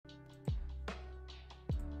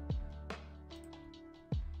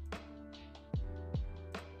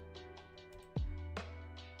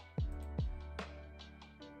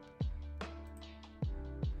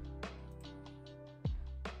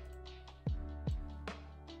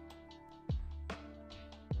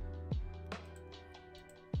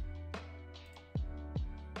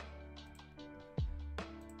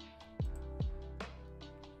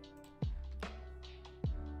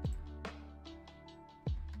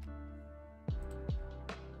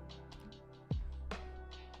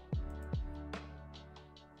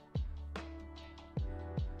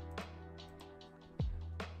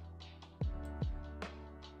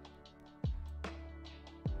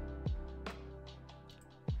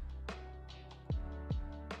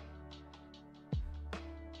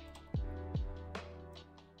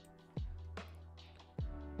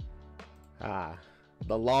Ah,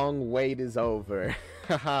 the long wait is over.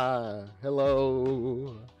 Haha.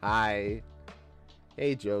 Hello. Hi.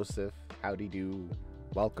 Hey, Joseph. Howdy do.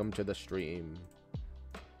 Welcome to the stream.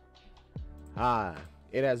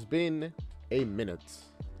 It has been a minute,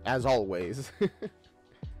 as always.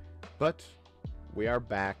 But we are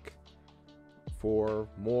back for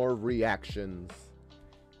more reactions.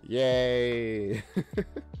 Yay.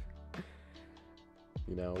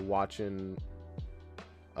 You know, watching...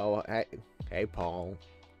 Oh, hey, Paul.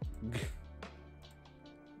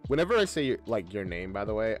 Whenever I say your name, by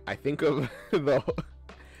the way, I think of the...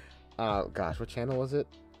 gosh, what channel was it?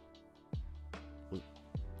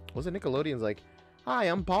 Was it Nickelodeon's like, hi,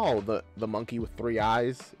 I'm Paul, the monkey with 3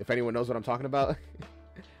 eyes, if anyone knows what I'm talking about.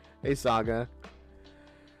 Hey, Saga.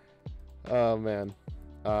 Oh, man.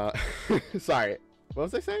 Sorry. What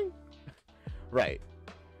was I saying? Right.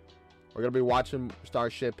 We're going to be watching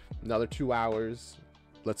Starship another 2 hours.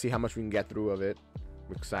 Let's see how much we can get through of it.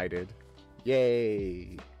 I'm excited.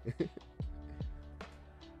 Yay.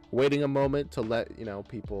 Waiting a moment to let,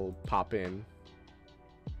 people pop in.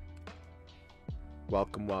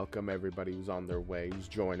 Welcome, everybody who's on their way, who's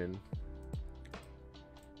joining.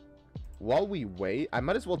 While we wait, I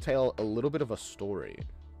might as well tell a little bit of a story.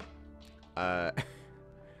 I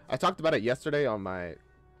talked about it yesterday on my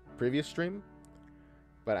previous stream,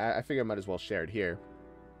 but I figure I might as well share it here.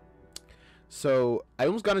 So, I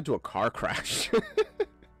almost got into a car crash.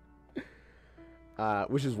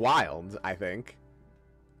 Which is wild, I think.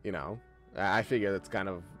 I figure that's kind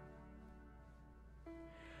of...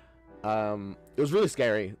 it was really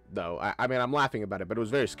scary, though. I mean, I'm laughing about it, but it was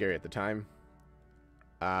very scary at the time.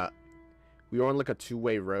 We were on, like, a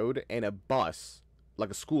 2-way road, and a bus, like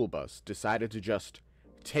a school bus, decided to just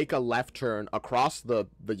take a left turn across the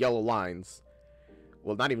yellow lines.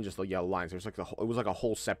 Well, not even just the yellow lines. It was like a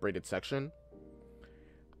whole separated section.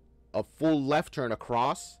 A full left turn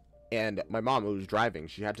across, and my mom, who was driving,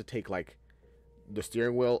 she had to take, like, the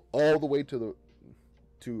steering wheel all the way to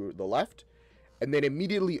the left, and then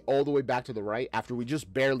immediately all the way back to the right after we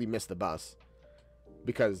just barely missed the bus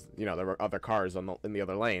because, there were other cars in the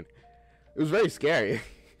other lane. It was very scary.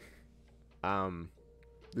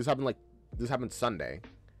 This happened Sunday,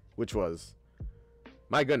 which was,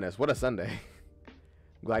 my goodness, what a Sunday.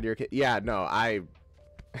 I'm glad you're a kid. Yeah, no, I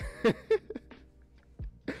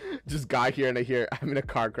just got here and I hear I'm in a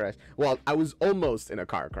car crash. Well, I was almost in a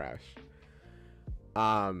car crash.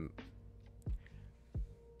 But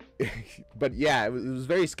yeah, it was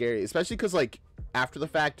very scary, especially because, like, after the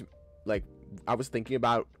fact, like, I was thinking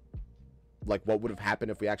about, like, what would have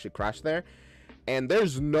happened if we actually crashed there, and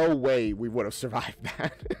there's no way we would have survived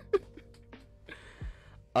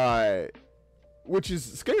that. Which is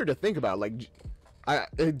scary to think about. Like,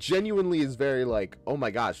 it genuinely is very, like, oh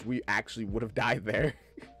my gosh, we actually would have died there.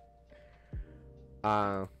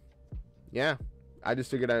 Yeah, I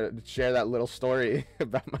just figured I'd share that little story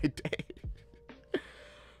about my day.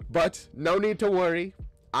 But no need to worry.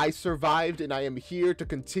 I survived, and I am here to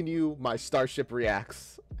continue my Starship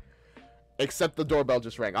reacts. Except the doorbell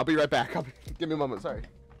just rang. I'll be right back. Give me a moment. Sorry.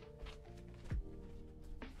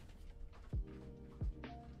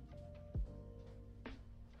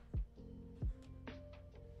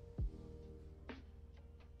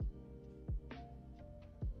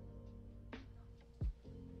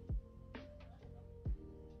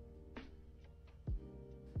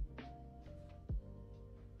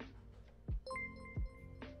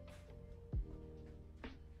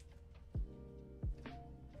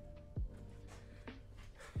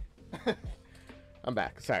 I'm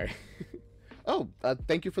back. Sorry. Oh,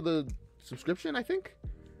 thank you for the subscription, I think.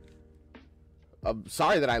 I'm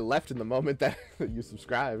sorry that I left in the moment that you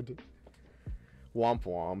subscribed. Womp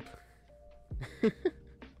womp.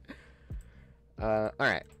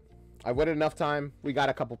 Alright. I waited enough time. We got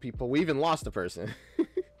a couple people. We even lost a person.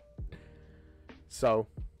 So,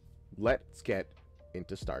 let's get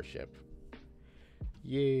into Starship.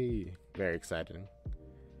 Yay. Very exciting.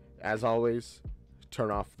 As always,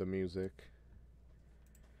 turn off the music.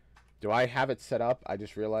 Do I have it set up? I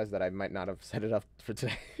just realized that I might not have set it up for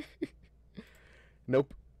today.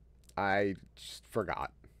 Nope. I just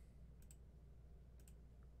forgot.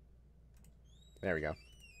 There we go.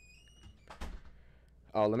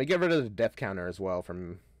 Oh, let me get rid of the death counter as well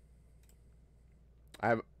from...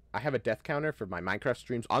 I have a death counter for my Minecraft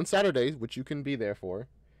streams on Saturdays, which you can be there for.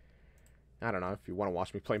 I don't know if you want to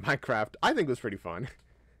watch me play Minecraft. I think it was pretty fun.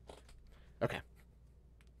 Okay.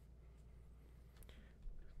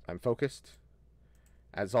 I'm focused.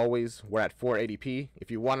 As always, we're at 480p.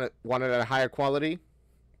 If you want it at a higher quality,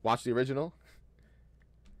 watch the original.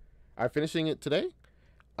 Are finishing it today?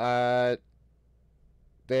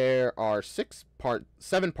 There are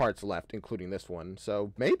 7 parts left, including this one.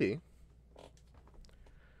 So maybe.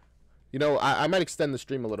 You know, I might extend the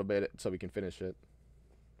stream a little bit so we can finish it.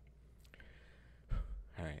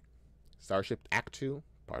 All right. Starship Act 2,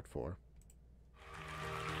 Part 4.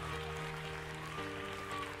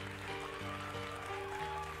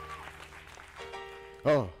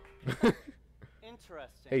 Oh.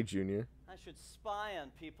 Interesting. Hey, Junior. I should spy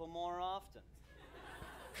on people more often.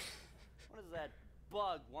 What does that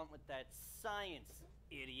bug want with that science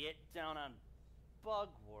idiot down on Bug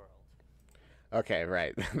World? Okay,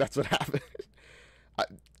 right. That's what happened.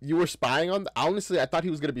 You were spying on... Honestly, I thought he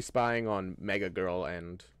was going to be spying on Mega Girl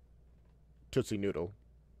and Tootsie Noodle.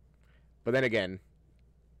 But then again,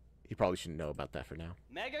 he probably shouldn't know about that for now.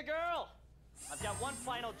 Mega Girl! I've got one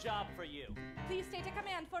final job for you. Please state a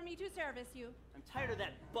command for me to service you. I'm tired of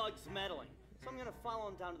that bug's meddling. So I'm gonna follow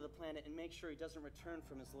him down to the planet and make sure he doesn't return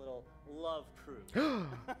from his little love cruise.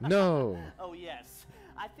 No. Oh yes.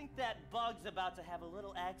 I think that bug's about to have a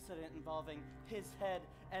little accident involving his head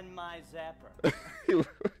and my zapper.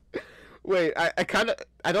 Wait,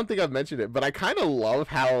 I don't think I've mentioned it, but I kind of love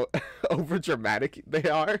how over dramatic they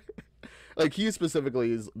are. Like, he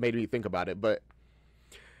specifically has made me think about it, but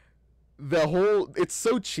it's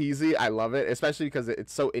so cheesy. I love it, especially because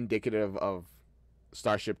it's so indicative of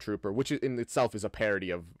Starship Trooper, which in itself is a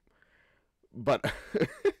parody of, but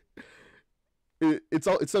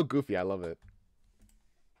it's so goofy. I love it.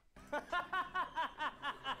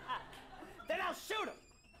 Then I'll shoot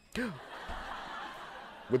him.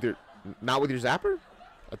 Not with your zapper?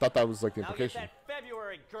 I thought that was like the I'll implication. get that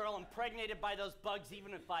February girl impregnated by those bugs,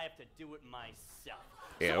 even if I have to do it myself.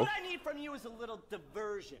 Ew. So what I need from you is a little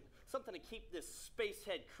diversion. Something to keep this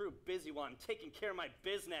spacehead crew busy while I'm taking care of my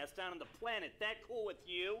business down on the planet. That cool with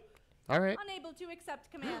you? All right. Unable to accept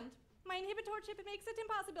command. My inhibitor chip makes it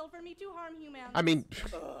impossible for me to harm humans. I mean,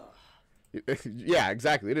 yeah,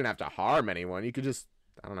 exactly. You didn't have to harm anyone. You could just,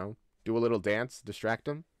 I don't know, do a little dance, distract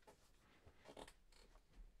them.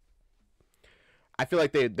 I feel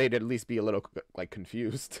like they'd at least be a little, like,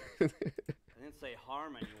 confused. I didn't say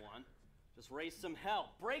harm anyone. Just raise some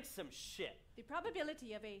hell. Break some shit. The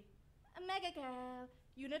probability of a Mega Girl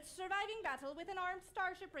unit surviving battle with an armed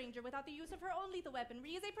Starship Ranger without the use of her own lethal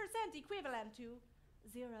weaponry is a % equivalent to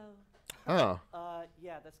 0. Oh.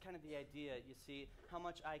 Yeah, that's kind of the idea. You see, how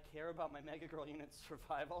much I care about my Mega Girl unit's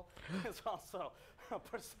survival is also a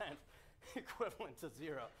 % equivalent to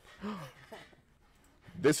 0.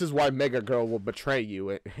 This is why Mega Girl will betray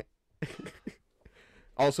you.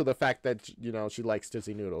 Also the fact that, you know, she likes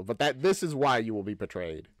Tootsie Noodle. But this is why you will be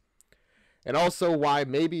betrayed. And also why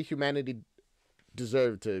maybe humanity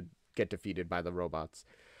deserved to get defeated by the robots.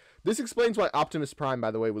 This explains why Optimus Prime,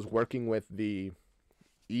 by the way, was working with the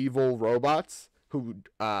evil robots who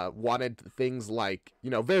wanted things like, you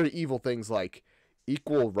know, very evil things like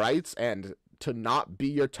equal rights and to not be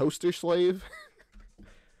your toaster slave.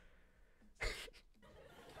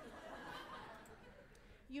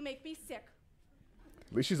 You make me sick.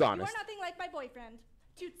 At least she's You honest. are nothing like my boyfriend,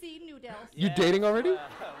 Tootsie Noodles. You dating already? Wait,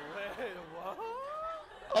 what?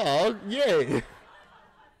 Oh, yay.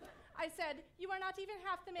 I said, you are not even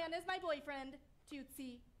half the man as my boyfriend,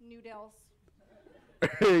 Tootsie Noodles.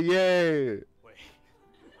 Yay. Wait.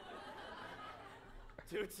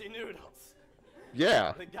 Tootsie Noodles.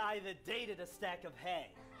 Yeah. The guy that dated a stack of hay.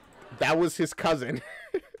 That was his cousin.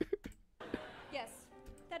 Yes,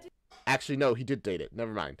 that is Actually, no, he did date it.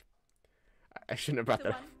 Never mind. I shouldn't have brought the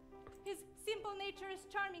that one. His simple nature is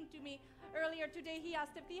charming to me. Earlier today, he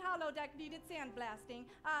asked if the holodeck needed sandblasting.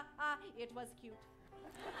 It was cute.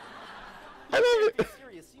 I love Be it.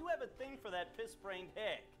 serious, you have a thing for that piss-brained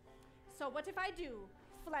hag. So what if I do,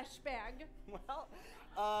 flesh bag? Well,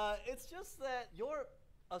 it's just that you're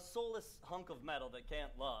a soulless hunk of metal that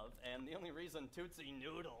can't love, and the only reason Tootsie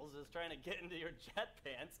Noodles is trying to get into your jet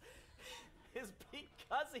pants is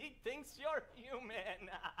because he thinks you're human.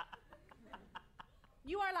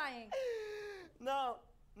 You are lying. No,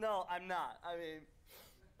 I'm not. I mean,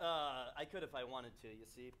 I could if I wanted to, you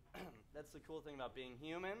see. That's the cool thing about being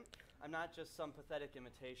human. I'm not just some pathetic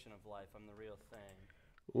imitation of life. I'm the real thing.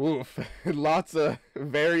 Oof. Lots of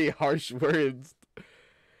very harsh words.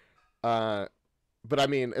 But I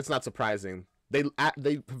mean, it's not surprising. They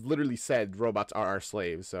have literally said robots are our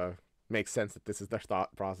slaves, so it makes sense that this is their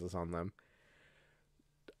thought process on them.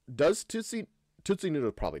 Does Tootsie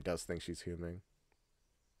Noodle probably does think she's human.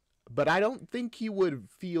 But I don't think he would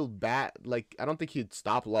feel bad. Like, I don't think he'd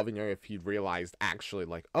stop loving her if he realized actually,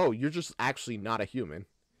 like, oh, you're just actually not a human.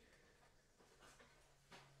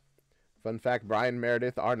 Fun fact, Brian and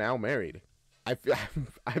Meredith are now married. I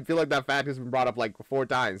feel like that fact has been brought up like 4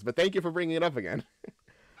 times, but thank you for bringing it up again.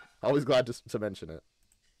 Always glad to mention it.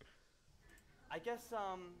 I guess,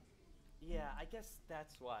 yeah, I guess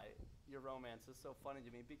that's why your romance is so funny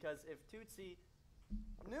to me, because if Tootsie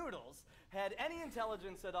Noodles had any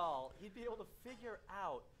intelligence at all, he'd be able to figure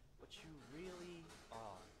out what you really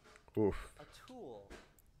are. Oof. A tool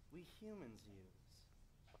we humans use.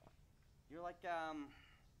 You're like,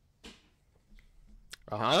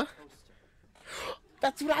 Uh-huh. toaster.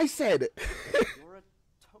 That's what I said. You're a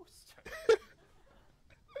toaster.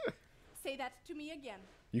 Say that to me again.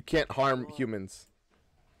 You can't harm humans.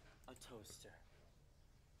 A toaster.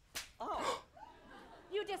 Oh!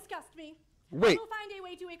 You disgust me. Wait. I will find a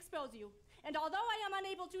way to expose you. And although I am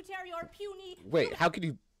unable to tear your puny... Wait, how could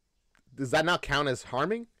you... Does that not count as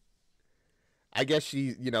harming? I guess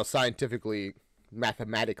she, you know, scientifically,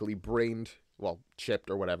 mathematically brained, well, chipped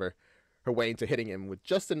or whatever, her way into hitting him with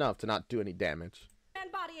just enough to not do any damage.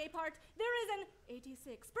 And body a part, there is an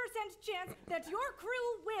 86% chance that your crew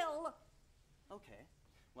will... Okay.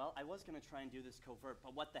 Well, I was gonna try and do this covert,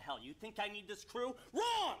 but what the hell? You think I need this crew?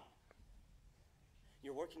 Wrong!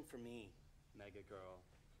 You're working for me, Mega Girl,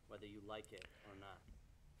 whether you like it or not.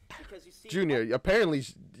 Because you see... Junior, apparently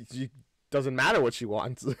she doesn't matter what she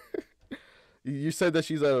wants. You said that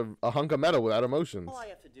she's a hunk of metal without emotions. All I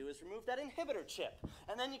have to do is remove that inhibitor chip,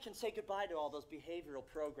 and then you can say goodbye to all those behavioral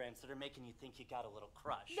programs that are making you think you got a little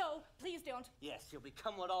crush. No, please don't. Yes, you'll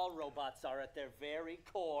become what all robots are at their very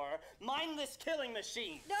core, mindless killing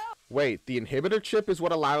machines. No! Wait, the inhibitor chip is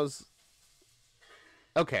what allows...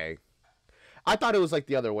 Okay. I thought it was like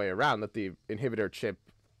the other way around, that the inhibitor chip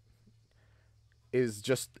is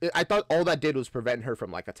just... I thought all that did was prevent her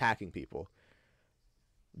from, like, attacking people.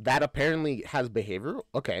 That apparently has behavior?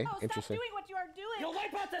 Okay, No, interesting. stop doing what you are doing! You'll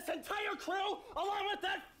wipe out this entire crew, along with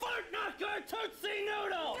that fart knocker Tootsie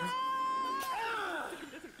Noodle! Ah!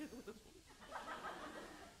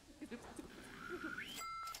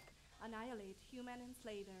 Annihilate human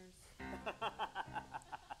enslavers.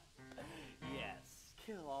 Yes,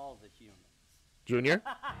 kill all the humans. Junior?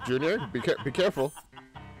 Junior? Be careful.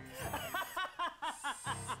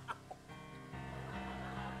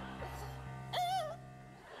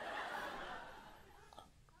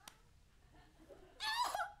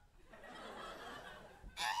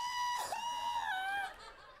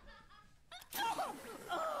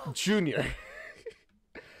 Junior.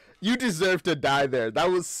 You deserve to die there.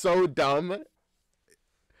 That was so dumb.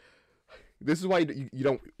 This is why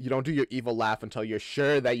you don't do your evil laugh until you're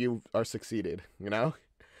sure that you are succeeded, you know?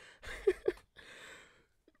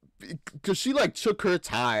 Because she, like, took her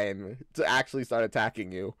time to actually start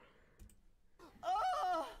attacking you.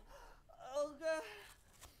 Oh, God.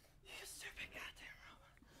 You stupid goddamn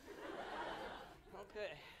robot.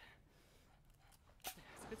 Okay.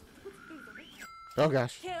 Oh,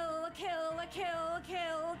 gosh. Kill.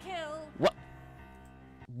 What?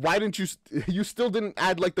 Why didn't you... You still didn't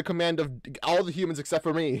add, like, the command of all the humans except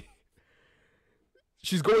for me.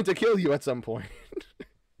 She's going to kill you at some point.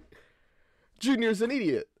 Junior's an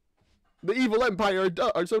idiot. The evil empire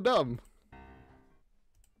are so dumb.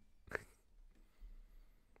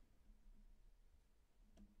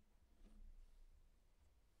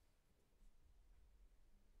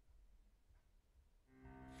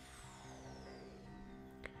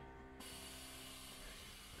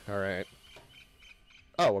 All right.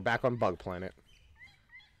 Oh, we're back on Bug Planet.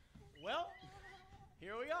 Well,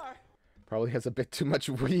 here we are. Probably has a bit too much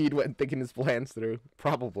weed when thinking his plans through.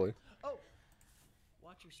 Probably. Oh,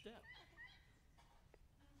 watch your step.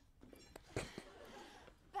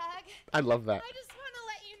 Bug, I love that. I just want to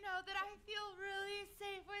let you know that I feel really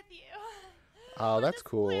safe with you. Oh, that's This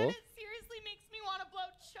cool. planet seriously makes me want to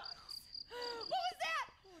blow chunks. What was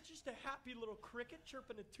that? Oh, just a happy little cricket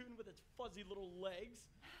chirping a tune with its fuzzy little legs.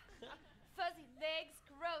 Fuzzy legs,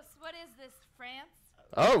 gross. What is this, France?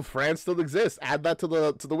 Oh, France still exists. Add that to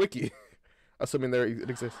the wiki. Assuming it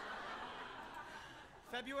exists.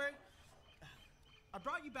 February, I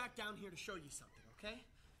brought you back down here to show you something, okay?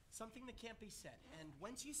 Something that can't be said. And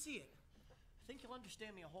once you see it, I think you'll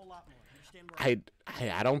understand me a whole lot more. Understand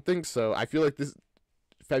where I don't think so. I feel like this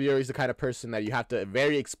February's the kind of person that you have to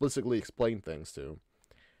very explicitly explain things to.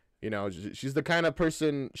 You know, she's the kind of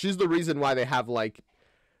person. She's the reason why they have, like,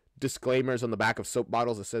 disclaimers on the back of soap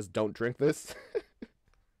bottles that says "Don't drink this."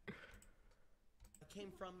 I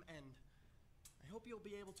came from, and I hope you'll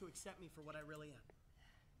be able to accept me for what I really am.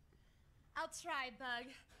 I'll try, Bug.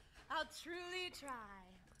 I'll truly try.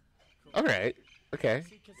 All right. Okay.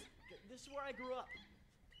 See, because this is where I grew up.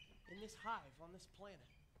 In this hive on this planet.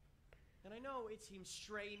 And I know it seems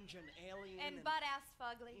strange and alien And butt-ass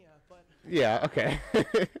fugly. Yeah, but Yeah. Okay.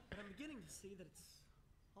 I'm beginning to see that it's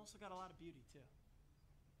also got a lot of beauty, too.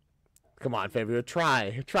 Come on, February,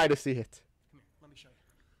 try to see it. Come here, let me show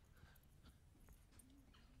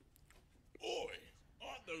you. Boy,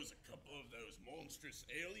 aren't those a couple of those monstrous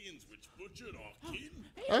aliens which butchered our kin?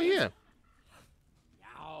 Oh yeah.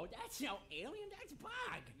 No, that's no alien, that's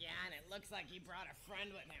Bug. Yeah, and it looks like he brought a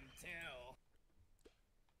friend with him, too.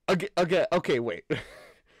 Okay, wait.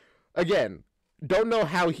 Again, don't know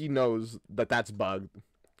how he knows that that's Bug.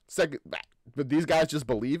 Second, but these guys just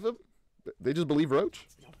believe him? They just believe Roach?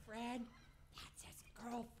 No, Fred, that's his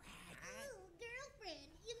girlfriend. Oh, girlfriend.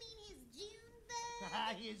 You mean his June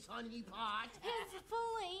bug? His honeypot. His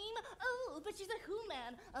flame. Oh, but she's a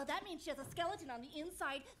who-man. That means she has a skeleton on the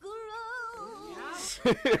inside. Gross.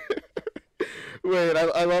 Wait,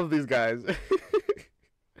 I love these guys. They're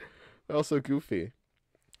all so goofy.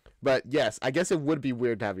 But yes, I guess it would be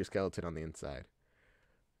weird to have your skeleton on the inside.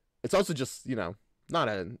 It's also just, you know, not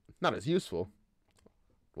as useful.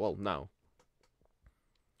 Well, no.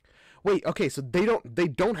 Wait, okay, so they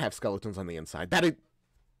don't have skeletons on the inside. That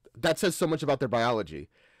says so much about their biology.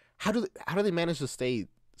 How do they manage to stay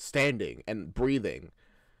standing and breathing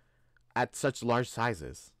at such large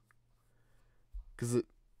sizes? Because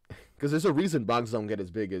there's a reason bugs don't get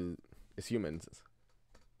as big as humans,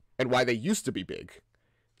 and why they used to be big.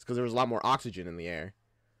 It's because there was a lot more oxygen in the air.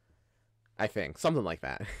 I think something like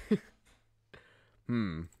that.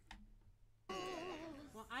 Well,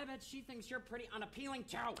 I bet she thinks you're pretty unappealing,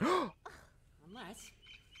 too. Unless,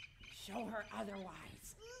 show her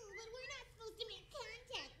otherwise. Ooh, but we're not supposed to make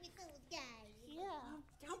contact with those guys. Yeah.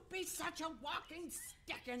 Don't be such a walking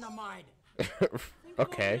stick in the mud. Think of all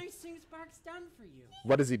Okay. the nice things Bark's done for you.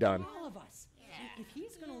 What has he done? All of us. And if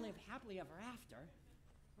he's gonna live happily ever after,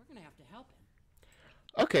 we're gonna have to help him.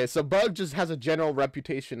 Okay, so Bug just has a general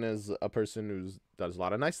reputation as a person who does a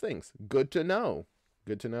lot of nice things. Good to know.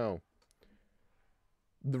 Good to know.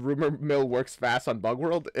 The rumor mill works fast on Bug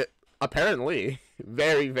World? Apparently.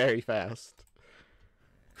 Very, very fast.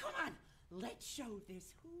 Come on, let's show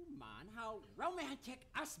this human how romantic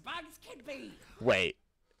us bugs can be. Wait.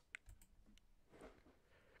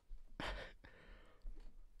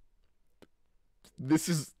 This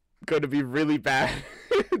is going to be really bad.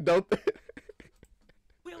 Don't.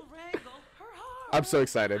 We'll wrangle her heart. I'm so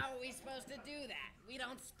excited. How are we supposed to do that? We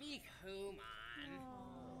don't speak human.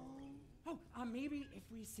 Oh, maybe if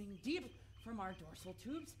we sing deep from our dorsal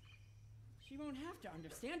tubes, she won't have to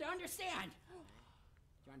understand to understand. Do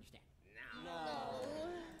you understand?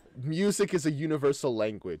 Music is a universal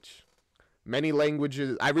language. Many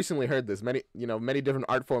languages. I recently heard this. Many different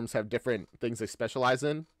art forms have different things they specialize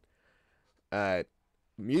in.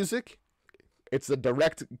 Music, it's a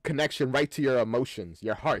direct connection right to your emotions,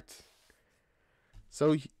 your heart.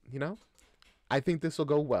 So, I think this will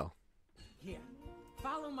go well. Here,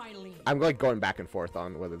 follow my lead. I'm like going back and forth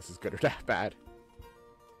on whether this is good or bad.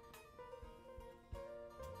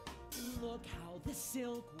 Look how the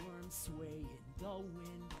silkworms sway in the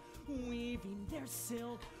wind, weaving their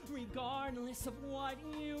silk, regardless of what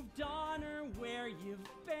you've done or where you've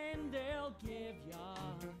been, they'll give ya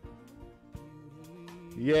beauty.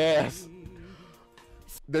 Yes.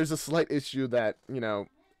 There's a slight issue that,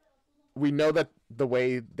 we know that the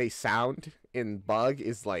way they sound in Bug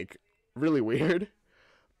is like really weird,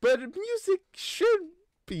 but music should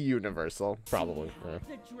be universal, probably. Yeah.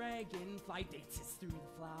 The dragonfly dances through the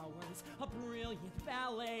flowers, a brilliant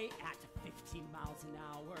ballet at 15 miles an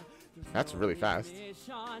hour. There's That's no really fast.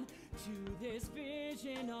 resolution to this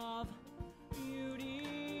vision of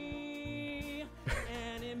beauty,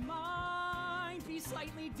 and it might be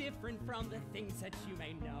slightly different from the things that you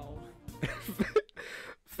may know.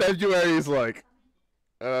 February is like,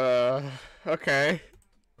 okay.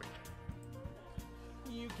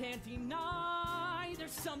 You can't deny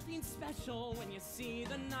there's something special when you see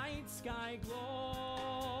the night sky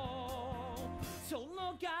glow. So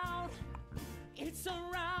look out, it's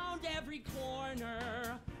around every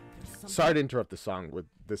corner. Sorry to interrupt the song with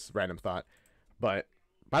this random thought, but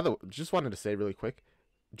by the way, just wanted to say really quick,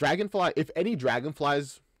 dragonfly, if any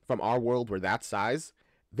dragonflies from our world were that size,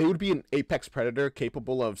 they would be an apex predator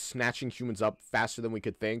capable of snatching humans up faster than we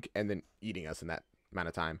could think and then eating us in that amount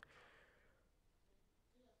of time.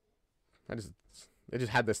 I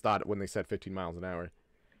just had this thought when they said 15 miles an hour.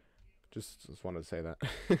 Just wanted to say that.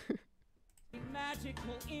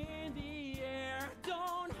 Magical in the air,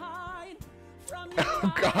 don't hide from your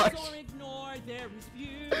Oh, eyes gosh. or ignore there is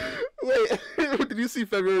beauty. Wait, did you see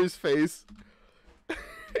February's face?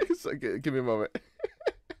 It's like, give me a moment.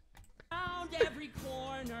 Around every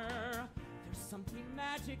corner, there's something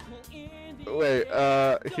magical in the Wait,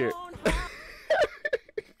 air. here. Don't hide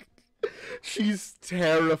She's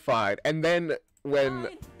terrified. And then when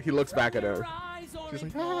he looks back at from her, your eyes or She's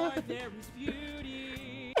like, for there is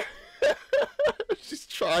beauty. she's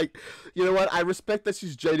trying. You know what? I respect that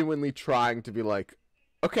she's genuinely trying to be like,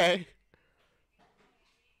 okay.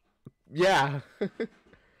 Yeah. It's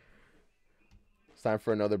time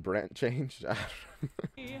for another brand change.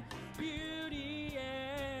 Beauty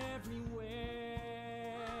everywhere.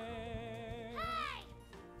 Hey!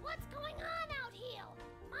 What's going on out here?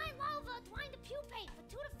 My larva trying to pupate for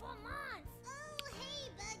 2 to 4 months. Oh,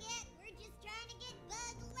 hey, Bugette. We're just trying to get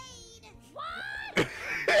Bug laid. What?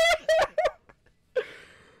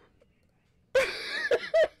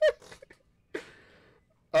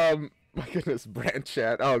 My goodness, Brant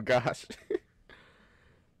chat. Oh gosh.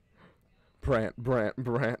 Brant.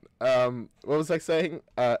 What was I saying?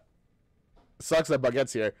 Sucks that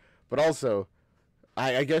Baguette's here, but also,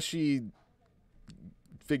 I guess she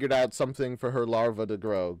figured out something for her larva to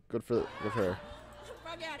grow. Good for with her.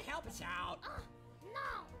 Baguette, help us out.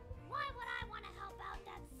 No. Why would I want to help out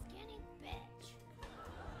that skinny bitch?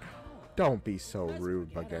 Don't be so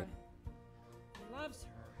rude, Baguette. He loves her.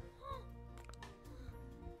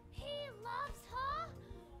 He loves her?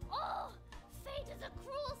 Oh, fate is a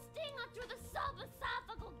cruel stinger through the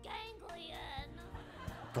subesophageal ganglion.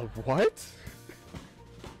 The what?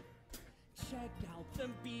 Check out the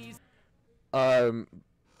bees.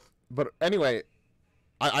 But anyway,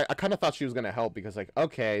 I kind of thought she was gonna help because like,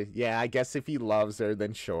 okay, yeah, I guess if he loves her,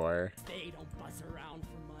 then sure. They don't buzz around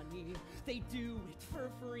for money. They do it for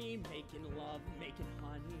free, making love, making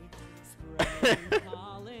honey, spreading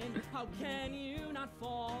pollen. How can you not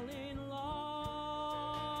fall in love?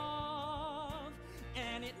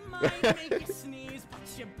 And it might make you sneeze, but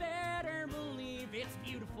you better believe it's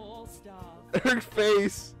beautiful stuff. Her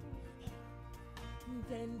face.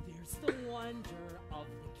 Then there's the wonder of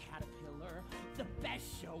the caterpillar, the best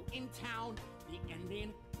show in town. The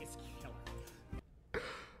ending is killer.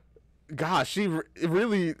 Gosh, she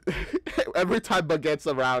really. Every time Baguette's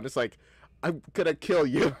around, it's like, I'm gonna kill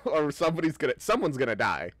you, or someone's gonna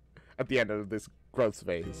die at the end of this growth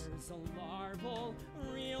phase. There's a larval,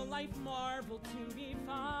 real life marvel to be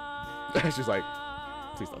found. She's like,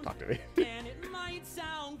 please don't talk to me. And it might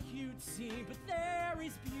sound cutesy, but there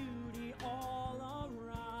is beauty all around.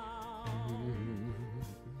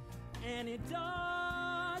 And it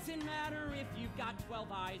doesn't matter if you've got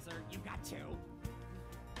 12 eyes or you've got 2.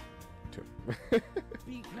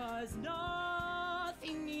 Because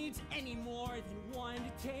nothing needs any more than one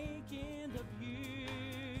to take in the view.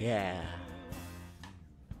 Yeah.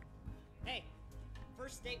 Hey,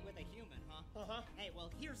 first date with a human, huh? Uh-huh. Hey, well,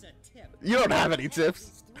 here's a tip. You don't have any tips.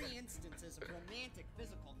 These 3 instances of romantic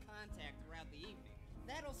physical contact throughout the evening.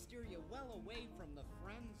 That'll steer you well away from the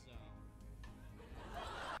friend zone.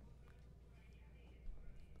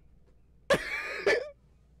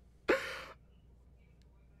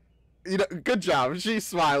 You know, good job. She's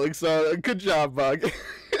smiling, so good job, Bug.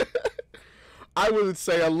 I would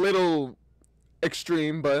say a little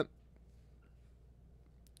extreme, but...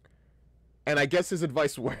 And I guess his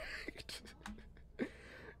advice worked.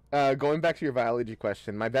 Going back to your biology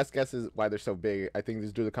question, my best guess is why they're so big. I think this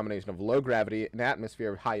is due to the combination of low gravity, an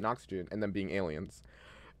atmosphere high in oxygen, and them being aliens.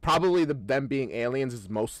 Probably them being aliens is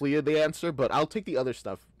mostly the answer, but I'll take the other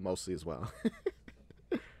stuff mostly as well.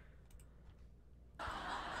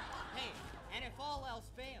 Hey, and if all else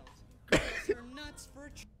fails, girls are nuts for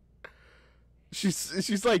She's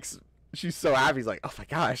so happy. She's like, oh my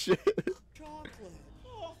gosh. chocolate.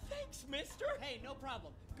 Oh, thanks, mister. Hey, no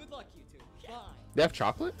problem. Good luck, you two. Bye. They have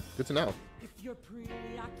chocolate? Good to know. If you're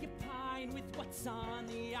preoccupied with what's on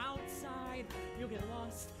the outside, you'll get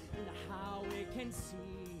lost in how it can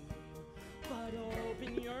seem. But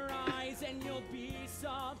open your eyes and you'll be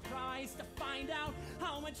surprised to find out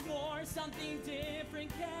how much more something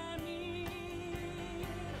different can mean.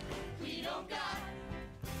 We don't got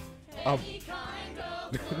any kind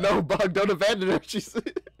of No, Bug, don't abandon her. She's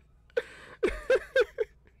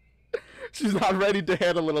not ready to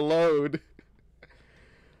handle it alone.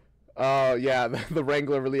 Oh yeah, the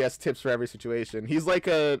Wrangler really has tips for every situation. He's like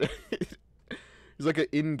a he's like an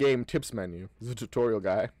in-game tips menu. He's a tutorial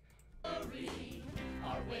guy. Our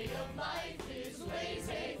way of life is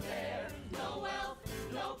laissez-faire. No wealth,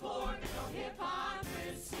 no pork, no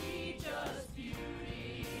hypocrisy, just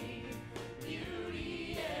beauty.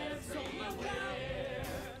 Beauty everywhere.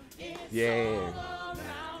 It's Yeah. all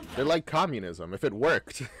around. They're like communism, if it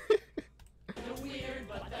worked. Weird,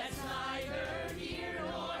 but that's neither here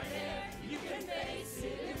nor there. You can face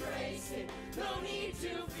it, embrace it. No need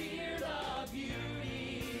to fear the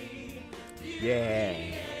beauty. Beauty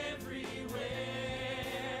Yeah.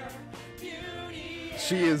 everywhere. Beauty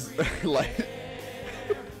She is like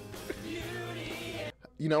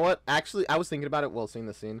You know what? Actually, I was thinking about it while seeing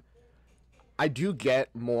the scene. I do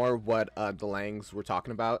get more what the Langs were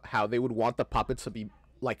talking about, how they would want the puppets to be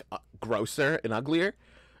like grosser and uglier,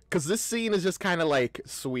 because this scene is just kind of like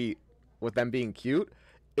sweet with them being cute.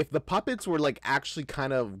 If the puppets were like actually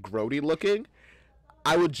kind of grody looking,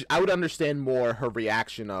 I would understand more her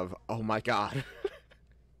reaction of, oh my god.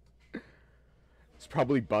 It's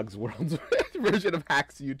probably Bugs World's version of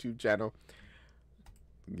Hack's YouTube channel.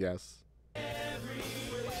 Yes.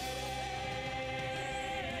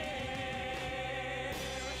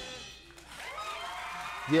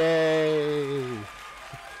 Yay!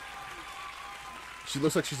 She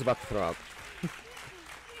looks like she's about to throw up.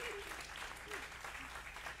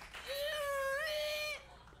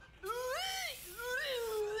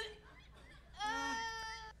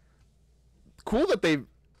 Cool that they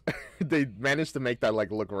managed to make that like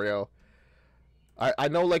look real. I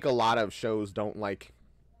know like a lot of shows don't like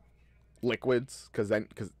liquids because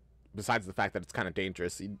besides the fact that it's kind of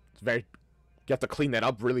dangerous, you have to clean that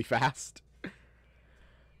up really fast.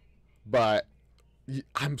 But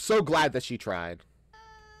I'm so glad that she tried.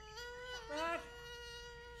 But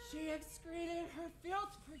she excreted her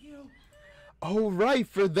filth for you. Oh right,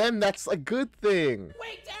 for them that's a good thing. We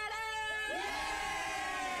did it!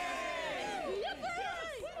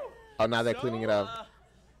 Oh, now they're cleaning it up.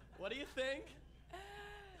 What do you think?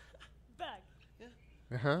 Bug.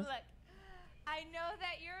 Uh-huh. Look, I know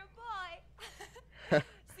that you're a boy.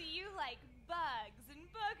 So you like bugs and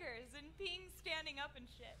boogers and peeing standing up and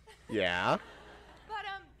shit. Yeah. But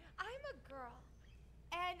I'm a girl,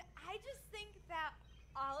 and I just think that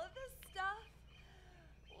all of this stuff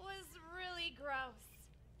was really gross.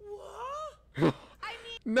 What? I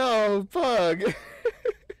mean, No, Bug.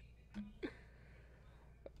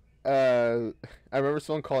 I remember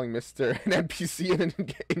someone calling Mr. an NPC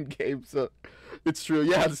in game, so it's true.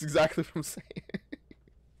 Yeah, that's exactly what I'm saying.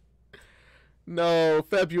 No,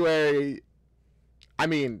 February. I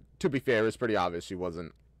mean, to be fair, it's pretty obvious she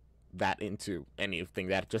wasn't that into anything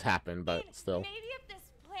that just happened, but still. maybe if this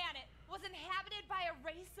planet was inhabited by a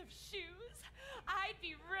race of shoes, I'd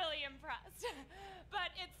be really impressed.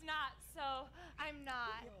 But it's not, so I'm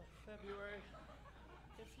not. Oh, February.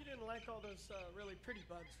 If you didn't like all those really pretty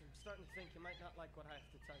bugs, I'm starting to think you might not like what I have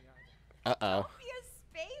to tell you either. Uh-oh. Don't be a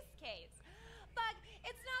space case. Bug,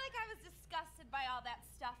 it's not like I was disgusted by all that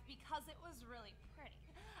stuff because it was really pretty.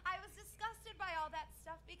 I was disgusted by all that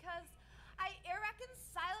stuff because I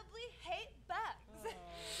irreconcilably hate bugs.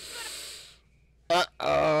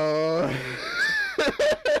 Uh-oh.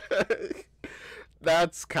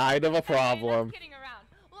 That's kind of a problem. Enough kidding around.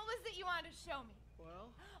 What was it you wanted to show me? Well,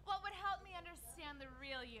 What would help me understand the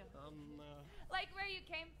real you? Like where you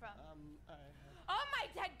came from. Oh my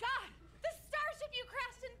dead God! The starship you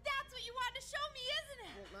crashed in, that's what you wanted to show me, isn't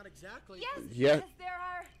it? well, not exactly. Yes, Yeah. because there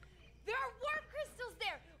are warp crystals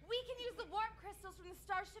there. We can use the warp crystals from the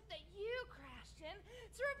starship that you crashed in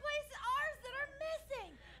to replace ours that are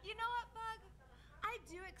missing. You know what, Bug? I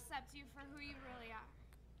do accept you for who you really are.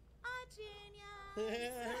 A genius.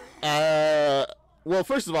 Well,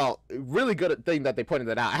 first of all, really good thing that they pointed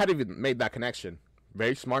that out. I hadn't even made that connection.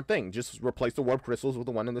 Very smart thing. Just replace the warp crystals with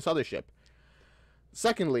the one in this other ship.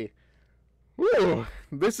 Secondly, whew,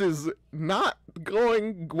 this is not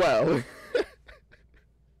going well.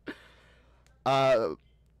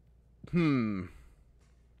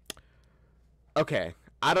 Okay,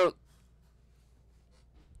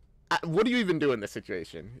 what do you even do in this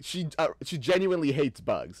situation? She genuinely hates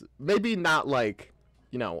bugs. Maybe not like,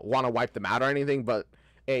 want to wipe them out or anything, but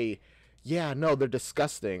yeah, no, they're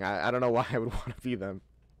disgusting. I don't know why I would want to be them.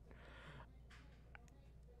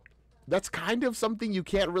 That's kind of something you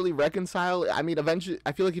can't really reconcile. I mean, eventually,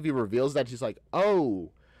 I feel like if he reveals that, she's like,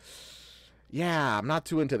 oh, yeah, I'm not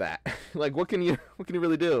too into that. Like, what can you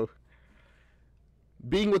really do?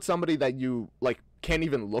 Being with somebody that you, like, can't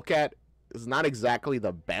even look at is not exactly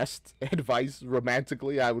the best advice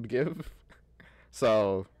romantically I would give.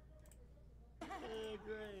 So.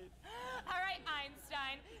 Great. All right,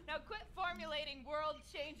 Einstein. Now quit formulating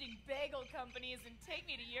world-changing bagel companies and take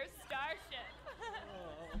me to your starship.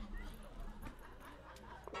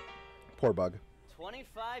 Poor Bug.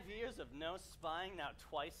 25 years of no spying, now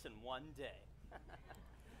twice in one day.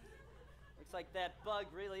 Looks like that Bug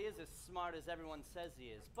really is as smart as everyone says he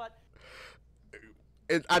is, but...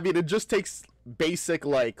 I mean, it just takes basic,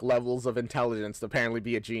 like, levels of intelligence to apparently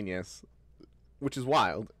be a genius. Which is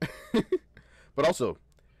wild. But also,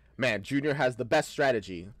 man, Junior has the best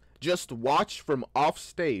strategy. Just watch from off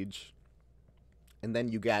stage, and then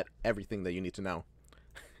you get everything that you need to know.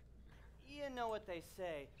 You know what they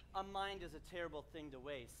say, a mind is a terrible thing to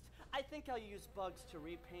waste. I think I'll use bugs to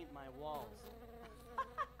repaint my walls.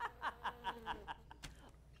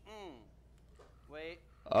 Wait.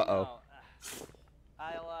 Uh-oh.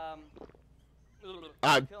 No,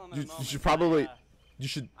 I'll kill him in a You moment, should but, probably... You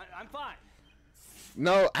should... I'm fine.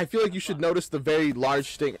 No, I feel like you should notice the very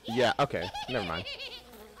large sting... Yeah, okay. Never mind.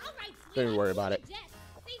 All right, Don't even worry sweetheart, about it. Jess,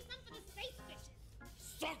 save some for the space fishes.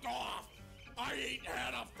 Suck off! I ain't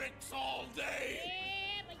had a fix all day!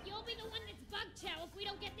 Yeah, but you'll be the one that's bug chow if we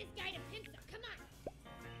don't get this guy to pincer. Come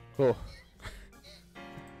on. Oh.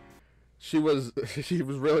 She was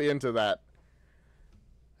really into that.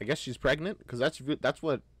 I guess she's pregnant, because that's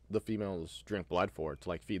what the females drink blood for, to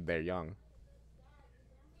like feed their young.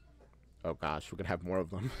 Oh gosh, we could have more of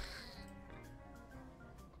them.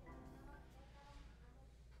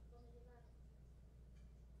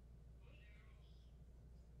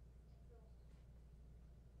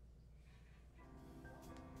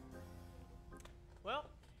 Well,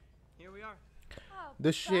 here we are. Oh, The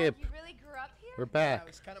Bug, ship. You really grew up here? We're Yeah, back. it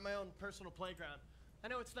was kind of my own personal playground. I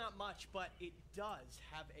know it's not much, but it does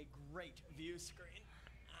have a great view screen.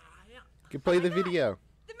 Yeah. You can play Oh my the God. video.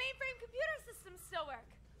 The mainframe computer systems still work.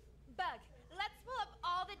 Bug, let's pull up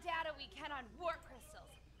all the data we can on warp crystals.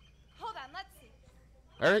 Hold on, let's see.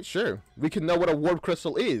 Alright, sure. We can know what a warp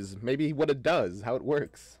crystal is. Maybe what it does, how it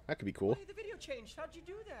works. That could be cool. Hey, the video changed. How'd you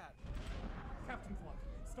do that? Captain's log.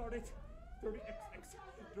 Stardate 30XX.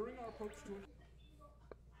 During our approach to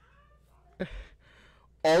an...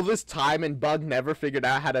 All this time and Bug never figured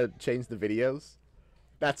out how to change the videos?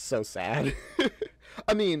 That's so sad.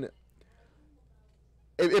 I mean,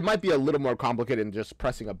 it might be a little more complicated than just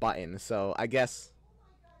pressing a button, so I guess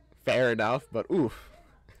fair enough, but oof.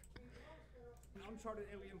 An uncharted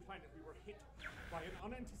alien planet, we were hit by an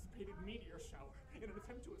unanticipated meteor shower. In an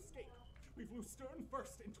attempt to escape, we flew stern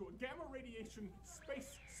first into a gamma radiation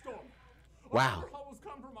space storm. Wow. Our hull was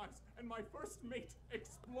compromised, and my first mate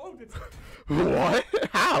exploded. What?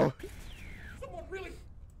 How? Someone really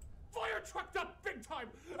fire trucked up big time.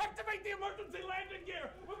 Activate the emergency landing gear.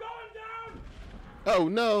 We're going down. Oh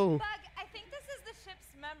no. Bug, I think this is the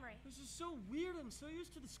ship's memory. This is so weird. I'm so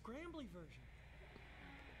used to the scrambly version.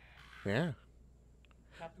 Yeah.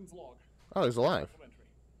 Captain's log. Oh, he's alive. Special entry.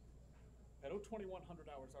 At 2100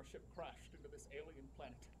 hours, our ship crashed into this alien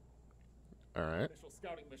planet. Alright. Initial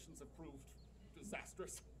scouting missions have proved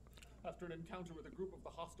disastrous. After an encounter with a group of the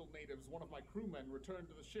hostile natives, one of my crewmen returned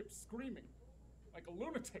to the ship screaming like a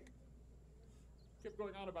lunatic. Kept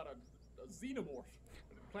going on about a xenomorph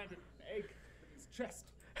that implanted an egg in his chest.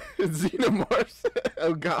 Xenomorphs.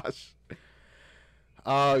 Oh gosh.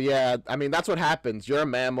 Oh yeah, I mean that's what happens. You're a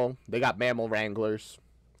mammal. They got mammal wranglers.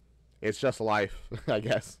 It's just life, I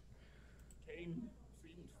guess. Kane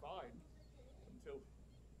seemed fine until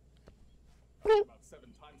about 7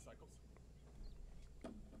 time cycles.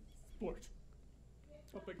 Splurt.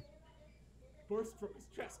 Something burst from his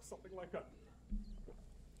chest, something like a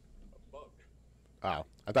bug. Oh,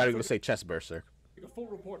 I thought you were gonna say chest burster. A full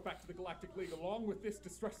report back to the Galactic League along with this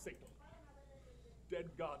distress signal. Dead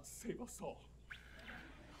gods save us all.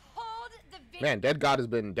 Hold the Man, Dead God has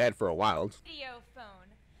been dead for a while. video phone.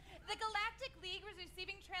 The Galactic League was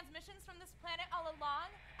receiving transmissions from this planet all along.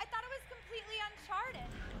 I thought it was completely uncharted.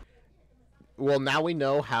 Well, now we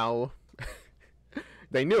know how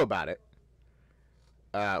they knew about it.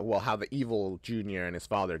 Well, how the evil Junior and his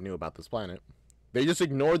father knew about this planet. They just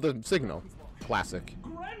ignored the signal. Classic.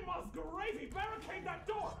 Grandma's gravy! Barricade that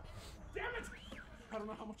door! Damn it! I don't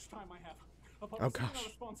know how much time I have. Upon Oh, receiving gosh. a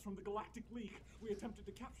response from the Galactic League, we attempted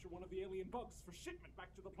to capture one of the alien bugs for shipment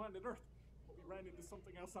back to the planet Earth. But we ran into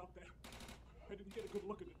something else out there. I didn't get a good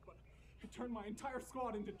look at it, but it turned my entire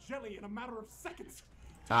squad into jelly in a matter of seconds.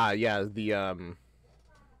 Yeah, the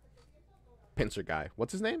pincer guy.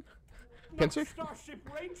 What's his name? Not Pincer? Starship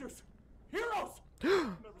Rangers! Heroes!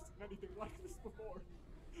 Never seen anything like this before.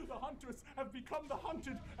 The hunters have become the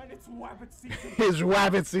hunted, and it's wabbit season. His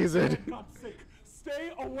rabbit season. For God's sake,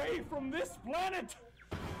 stay away from this planet!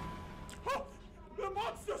 Oh, the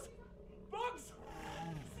monsters! Bugs!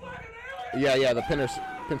 Flying aliens! Yeah, the pincer.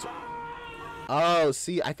 Oh,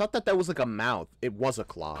 see, I thought that was like a mouth. It was a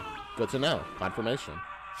claw. Good to know. Confirmation.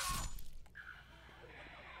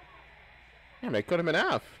 Yeah, they cut him in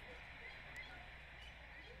half.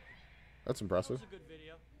 That's That impressive. was a good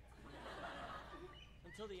video.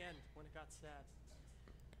 Until the end, when it got sad.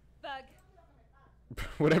 Bug,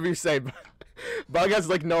 Whatever you say. Bug has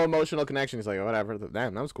like no emotional connection. He's like, whatever.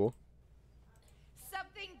 Damn, that was cool.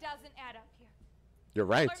 something doesn't add up here. You're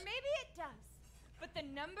right. Or maybe it does. But the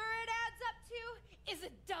number it adds up to is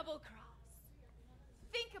a double cross.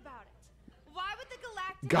 Think about it. Why would the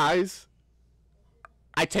Galactic... Guys,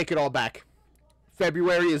 I take it all back.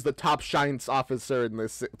 February is the top science officer in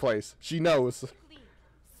this place. She knows. League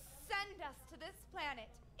planet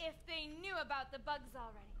if they knew about the bugs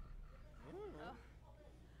already.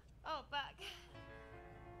 Oh, Bug.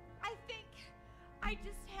 I think I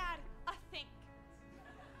just had a think.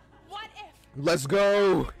 What if Let's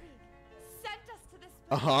go. sent us to this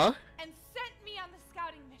place and sent me on the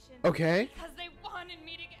scouting mission? Okay. Because they wanted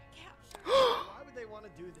me to get captured. Why would they want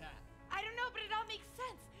to do that? I don't know, but it all makes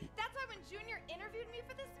sense. That's why when Junior interviewed me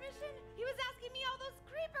for this mission, he was asking me all those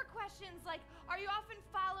creeper questions like, are you often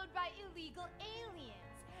followed by illegal aliens?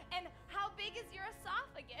 And how big is your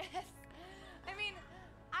esophagus? I mean,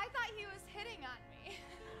 I thought he was hitting on me.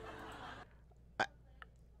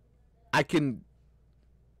 I can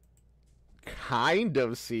kind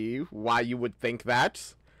of see why you would think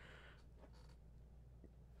that.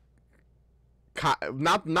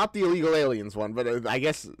 Not the illegal aliens one, but I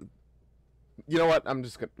guess. You know what? I'm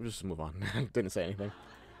just gonna move on. Didn't say anything.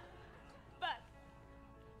 But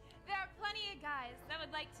there are plenty of guys that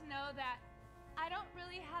would like to know that I don't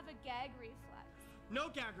really have a gag reflex. No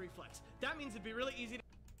gag reflex. That means it'd be really easy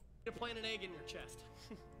to plant an egg in your chest.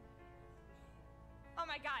 Oh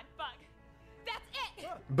my God, Bug. That's it!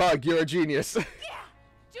 Bug, you're a genius. Yeah!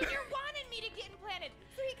 Junior wanted me to get implanted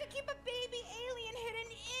so he could keep a baby alien hidden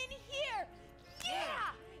in here!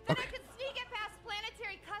 Yeah! Then I could sneak it past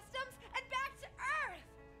planetary customs and back to Earth!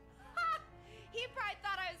 Ha! He probably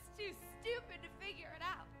thought I was too stupid to figure it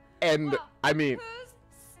out. And, well, I mean... who's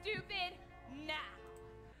stupid now?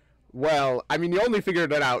 Well, I mean, you only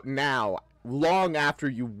figured it out now, long after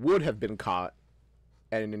you would have been caught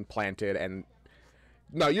and implanted, and...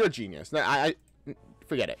 No, you're a genius. No, I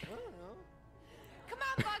forget it. Come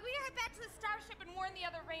on, Bug, we gotta head back to the Starship and warn the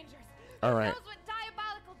other Rangers. All Who right. knows what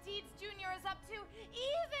diabolical deeds Junior is up to,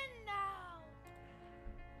 even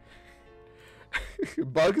now.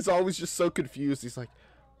 Bug is always just so confused. He's like,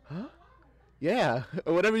 huh? Yeah,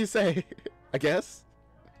 whatever you say, I guess.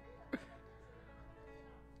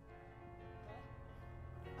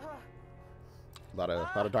 A lot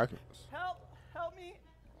of darkness. Help me.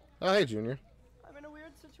 Oh, hey, Junior. I'm in a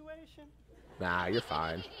weird situation. Nah, you're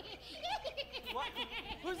fine. What?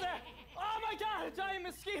 Who's there? Oh my God, a giant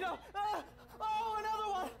mosquito. Oh,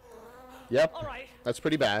 another one. Yep. All right. That's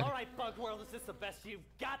pretty bad. All right, Bug World, is this the best you've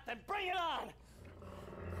got? Then bring it on.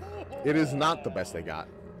 It is not the best they got.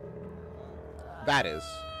 That is.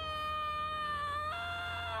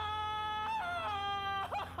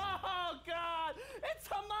 Oh God, it's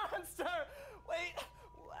a monster. Wait,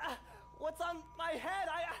 what's on my head?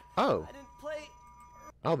 Oh. I didn't play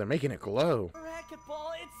Oh, they're making it glow.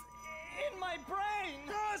 racquetball. It's in my brain.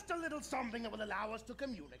 Just a little something that will allow us to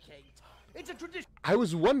communicate. It's a tradition I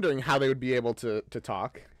was wondering how they would be able to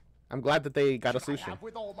talk. I'm glad that they got a I solution. have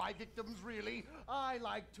with all my victims, really. I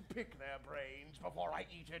like to pick their brains before I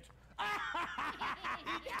eat it.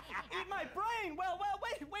 Eat my brain. Well,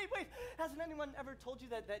 wait. Hasn't anyone ever told you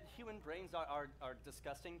that human brains are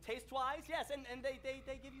disgusting taste-wise? Yes, and they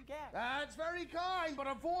give you gas. That's very kind, but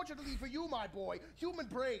unfortunately for you, my boy, human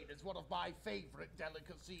brain is one of my favorite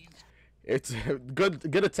delicacies. It's a good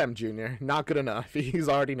attempt, Junior. Not good enough. He's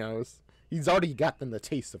already knows. He's already gotten the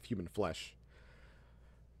taste of human flesh.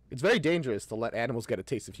 It's very dangerous to let animals get a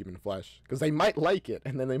taste of human flesh, because they might like it,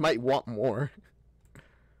 and then they might want more.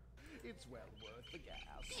 It's well worth the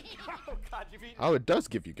gas. Oh God, you've eaten Oh, it does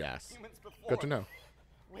give you gas. humans before. Good to know.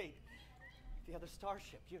 Wait, the other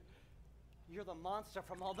Starship. You're the monster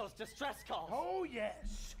from all those distress calls. Oh,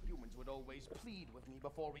 yes. Humans would always plead with me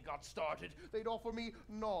before we got started. They'd offer me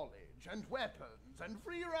knowledge and weapons and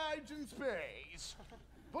free rides in space.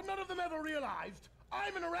 But none of them ever realized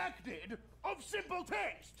I'm an arachnid of simple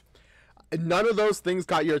taste. None of those things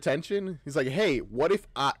got your attention. He's like, hey, what if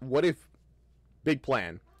big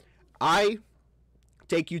plan, I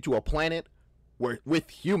take you to a planet with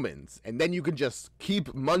humans, and then you can just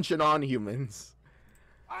keep munching on humans.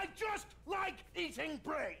 I just like eating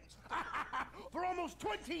brains. For almost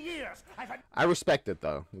 20 years, I've had I respect it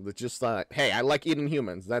though. It's just hey, I like eating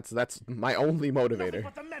humans. That's my only nothing motivator.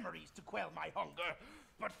 but the memories to quell my hunger.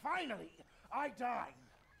 But finally, I dine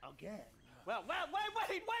again. Well,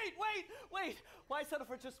 wait! Why settle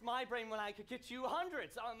for just my brain when I could get you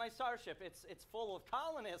hundreds on my Starship? It's full of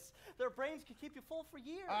colonists. Their brains could keep you full for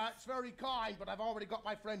years. It's very kind, but I've already got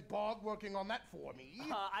my friend Bog working on that for me.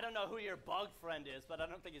 I don't know who your bug friend is, but I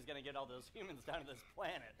don't think he's gonna get all those humans down to this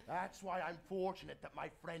planet. That's why I'm fortunate that my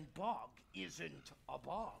friend Bog isn't a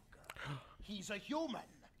bug. He's a human.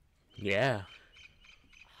 Yeah.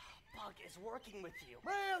 Bug is working with you.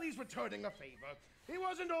 Well, he's returning a favor. He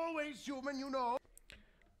wasn't always human, you know.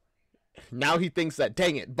 Now he thinks that,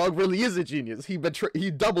 dang it, Bug really is a genius. He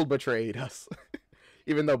double betrayed us.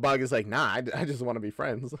 Even though Bug is like, nah, I just want to be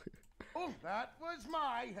friends. Oh, that was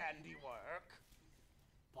my handiwork.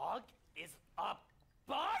 Bug is a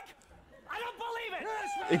bug? I don't believe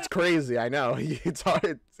it! It's crazy, I know. It's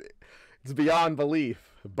hard. It's beyond belief.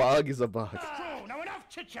 Bug is a bug. True. Now enough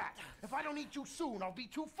chit-chat. If I don't eat you soon, I'll be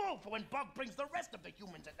too full for when Bug brings the rest of the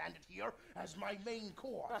humans that landed here as my main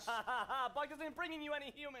course. Bug isn't bringing you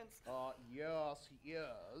any humans. Yes, he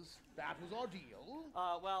is. That was our deal.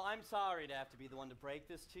 Well, I'm sorry to have to be the one to break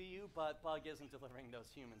this to you, but Bug isn't delivering those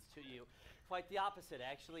humans to you. Quite the opposite,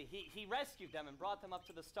 actually. He rescued them and brought them up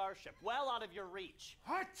to the Starship, well out of your reach.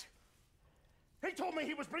 What? He told me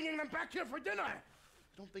he was bringing them back here for dinner.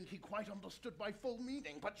 I don't think he quite understood my full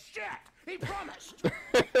meaning, but shit, he promised.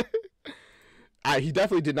 He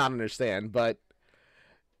definitely did not understand, but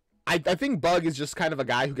I think Bug is just kind of a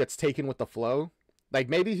guy who gets taken with the flow. Like,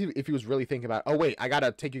 maybe if he was really thinking about, oh, wait, I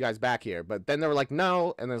gotta take you guys back here. But then they were like,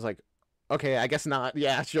 no. And there's like, okay, I guess not.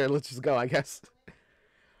 Yeah, sure, let's just go, I guess.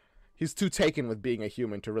 He's too taken with being a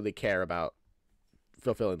human to really care about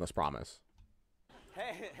fulfilling this promise.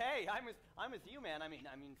 Hey, I'm with you, man. I mean,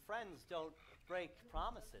 friends don't break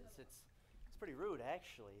promises. It's pretty rude,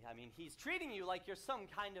 actually. I mean, he's treating you like you're some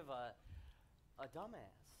kind of a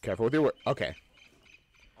dumbass. Careful with your word. Okay.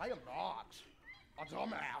 I am not a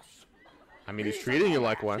dumbass. I mean, he's treating you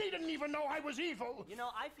like one. He didn't even know I was evil. You know,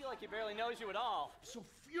 I feel like he barely knows you at all. So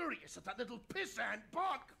furious at that little pissant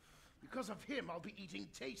Bug. Because of him, I'll be eating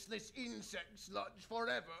tasteless insect sludge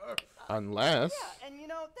forever. Unless... Yeah, and you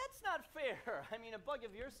know, that's not fair. I mean, a Bug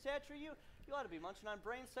of your stature, you ought to be munching on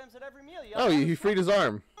brain stems at every meal. Oh, he freed his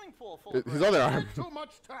arm. His other arm. Too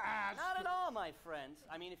much to ask. Not at all, my friends.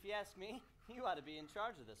 I mean, if you ask me, you ought to be in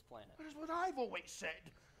charge of this planet. That is what I've always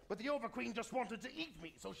said. But the Overqueen just wanted to eat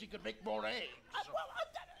me so she could make more eggs.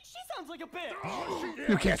 She sounds like a bitch.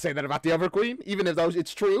 You can't say that about the Everqueen, even if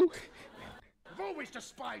it's true. I've always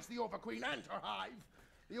despised the Overqueen and her hive.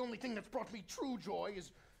 The only thing that's brought me true joy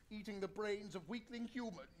is eating the brains of weakling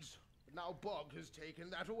humans. But now Bug has taken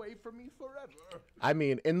that away from me forever. I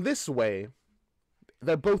mean, in this way,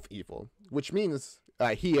 they're both evil, which means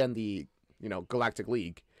he and the, Galactic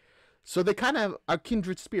League. So they kind of are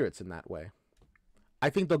kindred spirits in that way. I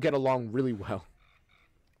think they'll get along really well.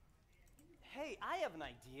 Hey, I have an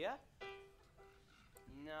idea.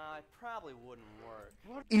 No, it probably wouldn't work.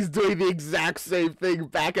 He's doing the exact same thing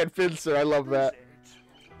back at Pincer. I love that.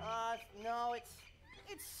 No, it's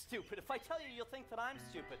stupid. If I tell you, you'll think that I'm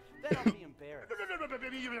stupid. Then I'll be embarrassed.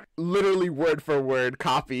 Literally word for word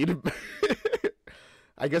copied.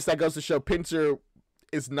 I guess that goes to show Pincer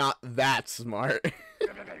is not that smart.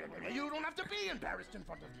 You don't have to be embarrassed in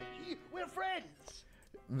front of me. We're friends.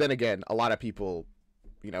 Then again, a lot of people,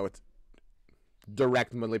 it's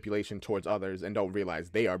direct manipulation towards others and don't realize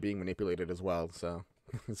they are being manipulated as well. So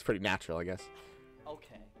it's pretty natural, I guess.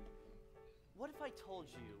 Okay. What if I told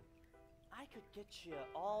you I could get you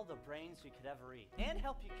all the brains you could ever eat and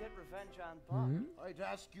help you get revenge on Bug? I'd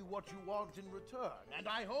ask you what you want in return, and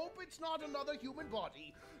I hope it's not another human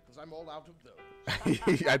body, because I'm all out of those.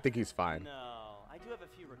 I think he's fine. No, I do have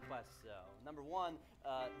a few requests, though. Number one,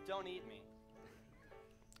 don't eat me.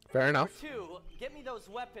 Fair enough. Number two, get me those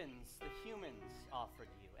weapons the humans offered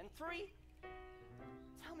you. And three,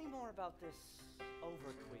 tell me more about this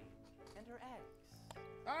Overqueen and her eggs.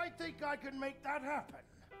 I think I can make that happen.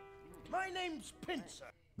 My name's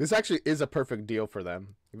Pincer. This actually is a perfect deal for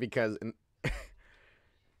them, because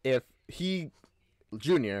if he,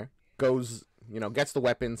 Junior, goes, gets the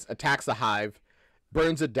weapons, attacks the hive,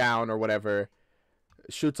 burns it down or whatever,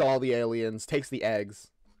 shoots all the aliens, takes the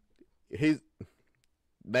eggs,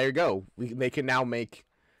 there you go. They can now make,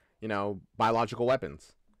 biological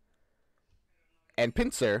weapons. And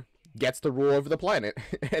Pincer gets to rule over the planet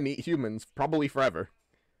and eat humans probably forever.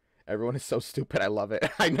 Everyone is so stupid. I love it.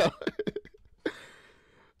 I know.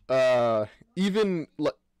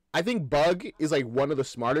 I think Bug is like one of the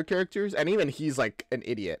smarter characters, and even he's like an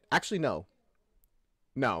idiot. Actually, no.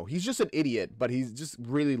 No, he's just an idiot, but he's just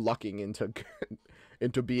really lucking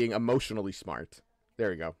into being emotionally smart.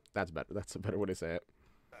 There you go. That's better. That's a better way to say it.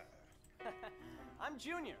 I'm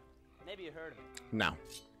Junior. Maybe you heard of me. No.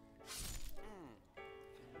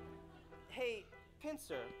 Hey,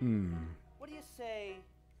 Pincer. What do you say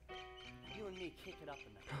you and me kick it up a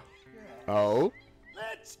notch? Oh?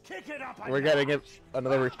 Let's kick it up a We're gonna get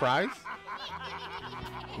another reprise?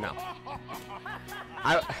 No.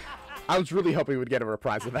 I was really hoping we'd get a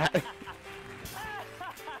reprise of that.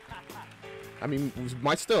 I mean, we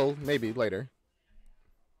might still, maybe, later.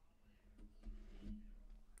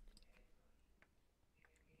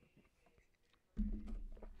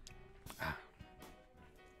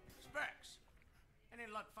 Specs, any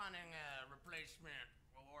luck finding a replacement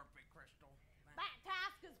Orphic crystal? That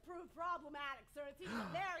task has proved problematic, sir. It seems that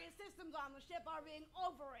various systems on the ship are being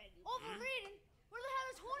overridden. Overridden? Where the hell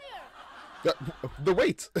is Hornier? The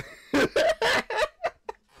weight.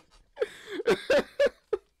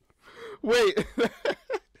 Wait.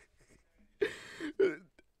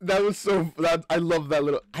 That was so. I love that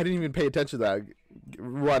little. I didn't even pay attention to that.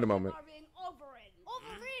 Rewind a moment. Are being overridden.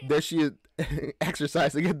 Overridden? There she is,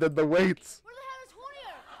 exercising the weights. Where the hell is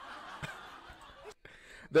Hornier?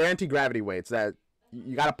 They're anti-gravity weights that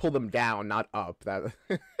you gotta pull them down, not up. That. Supposed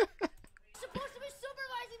to be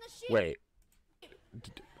supervising the ship. Wait.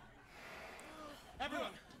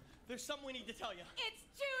 Everyone, there's something we need to tell you. It's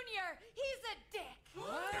Junior. He's a dick.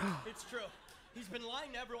 What? It's true. He's been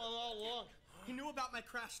lying to everyone all along. He knew about my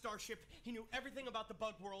crashed starship, he knew everything about the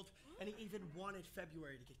bug world, and he even wanted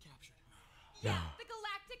February to get captured. Yeah, the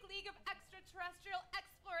Galactic League of Extraterrestrial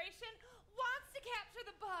Exploration wants to capture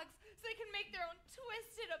the bugs so they can make their own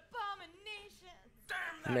twisted abominations.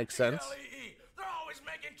 Damn that Makes sense. GLEE. They're always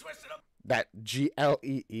making twisted That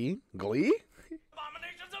GLEE? Glee?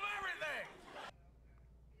 abominations of everything.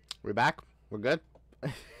 We're back. We're good.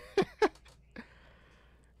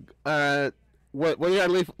 What do you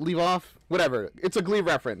gotta leave off? Whatever. It's a Glee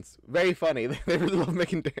reference. Very funny. They really love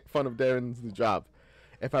making fun of Darren's job.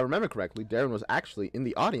 If I remember correctly, Darren was actually in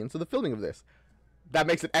the audience of the filming of this. That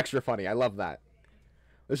makes it extra funny. I love that.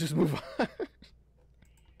 Let's just move on.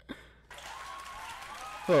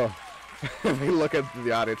 Oh. They look at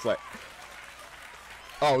the audience like,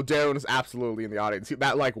 oh, Darren is absolutely in the audience. See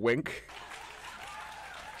that like wink?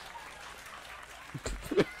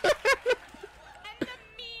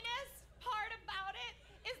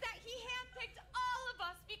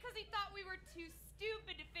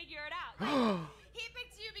 He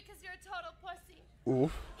picked you because you're a total pussy.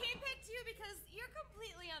 Oof. He picked you because you're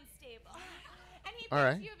completely unstable. And he All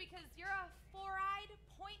picked right. you because you're a four-eyed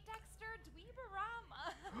Poindexter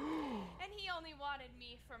dweeberama. And he only wanted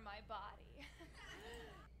me for my body.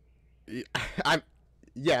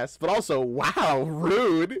 Yes, but also, wow,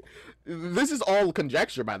 rude. This is all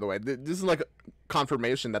conjecture, by the way. This is like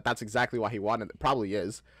confirmation that that's exactly why he wanted it. Probably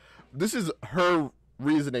is. This is her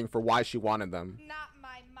reasoning for why she wanted them. Not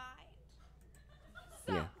my mind.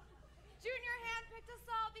 So, Yeah. Junior handpicked us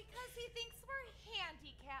all because he thinks we're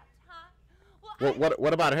handicapped, huh? Well,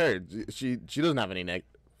 what about her? She doesn't have any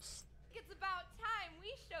negatives. It's about time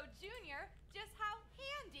we show Junior just how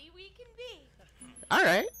handy we can be. All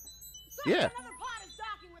right. Sir, Yeah. another pod is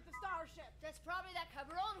docking with the Starship. That's probably that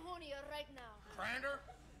cabron Hornier right now. Commander,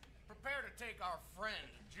 prepare to take our friend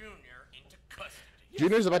Junior into custody.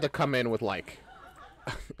 Junior's about to come in with like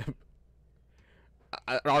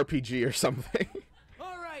an RPG or something.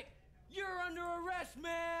 All right, you're under arrest,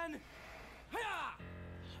 man. Hi-ya!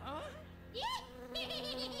 Huh?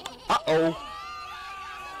 Uh-oh.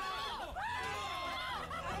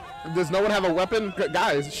 Does no one have a weapon?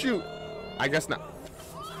 Guys, shoot. I guess not.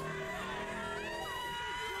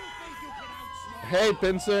 Hey,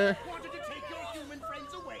 Pincer. Wanted to take your human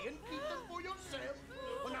friends away and keep them for yourself?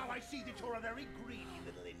 Well, now I see that you're a very greedy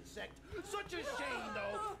little insect. Such a shame,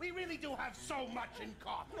 though. We really do have so much in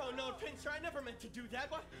common. No, Pincer, I never meant to do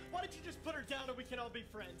that. Why don't you just put her down and we can all be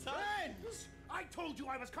friends, huh? Friends! I told you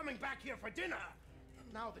I was coming back here for dinner.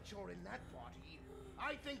 Now that you're in that party,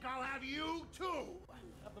 I think I'll have you, too.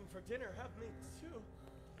 Have them for dinner, have me, too.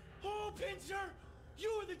 Oh, Pincer!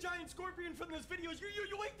 You were the giant scorpion from those videos.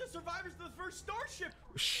 You ate the survivors of the first Starship.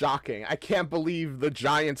 Shocking. I can't believe the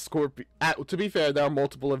giant scorpion. To be fair, there are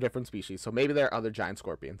multiple of different species, so maybe there are other giant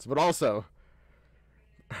scorpions. But also,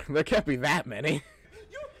 there can't be that many.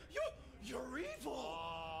 You're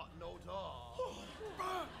evil. No duh.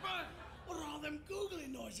 What are all them googly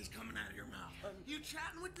noises coming out of your mouth? You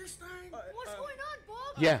chatting with this thing? What's going on,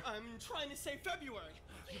 Bob? Yeah. I'm trying to say February.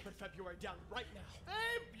 You put February down right now.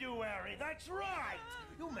 February, that's right.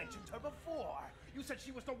 You mentioned her before. You said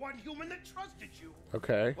she was the one human that trusted you.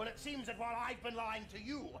 Okay. Well, it seems that while I've been lying to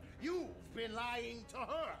you, you've been lying to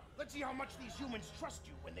her. Let's see how much these humans trust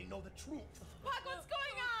you when they know the truth. Puck, what's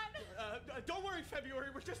going on? Don't worry, February.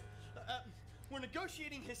 We're just, we're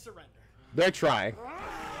negotiating his surrender. They're trying. Do you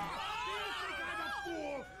think I'm a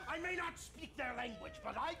fool? I may not speak their language,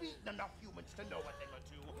 but I've eaten enough humans to know a thing or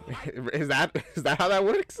two. Is that how that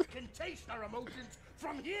works? I can taste their emotions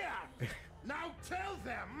from here. Now tell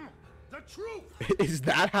them the truth. Is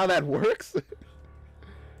that how that works?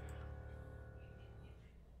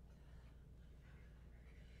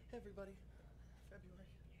 Everybody, February.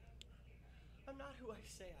 I'm not who I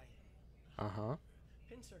say I am. Uh-huh.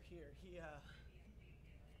 Pincer here, he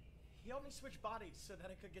helped me switch bodies so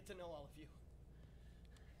that I could get to know all of you.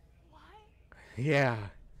 What? Yeah.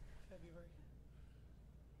 February.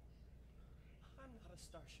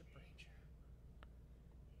 Starship Ranger.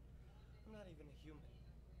 I'm not even a human.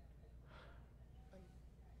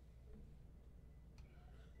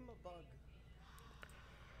 I'm a bug.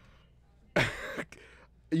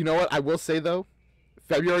 You know what? I will say though,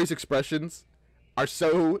 February's expressions are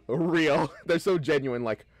so real. They're so genuine.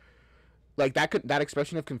 Like that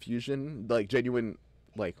expression of confusion, like genuine.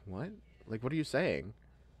 Like what? Like what are you saying?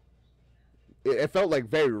 It felt like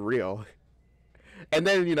very real. And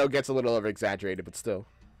then, you know, gets a little over exaggerated, but still.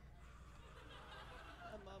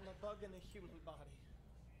 I'm a bug in a human body.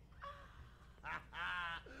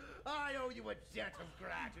 I owe you a debt of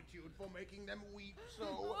gratitude for making them weep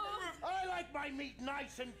so. I like my meat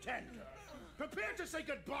nice and tender. Prepare to say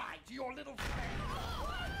goodbye to your little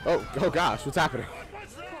friend. Oh gosh, what's happening?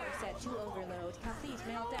 Set to overload. Complete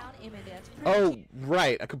meltdown imminent. Oh,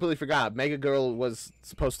 right. I completely forgot. Mega Girl was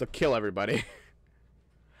supposed to kill everybody.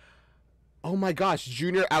 Oh my gosh,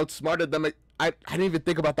 Junior outsmarted them. I didn't even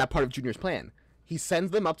think about that part of Junior's plan. He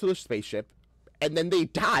sends them up to the spaceship, and then they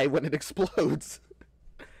die when it explodes.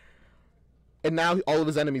 And now all of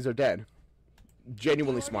his enemies are dead.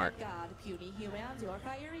 Genuinely smart. God, puny humans, your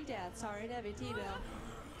fiery deaths are inevitable.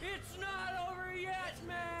 It's not over yet,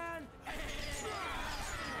 man!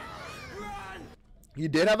 Run! You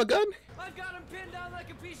did have a gun? I've got him pinned down like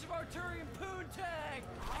a piece of Arturian poontang!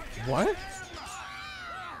 What?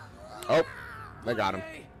 Oh, I got him.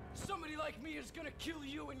 Hey, somebody like me is gonna kill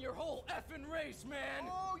you and your whole effing race, man!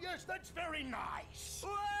 Oh, yes, that's very nice.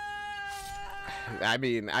 I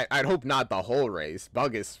mean, I'd hope not the whole race.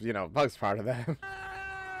 Bug is, you know, Bug's part of that.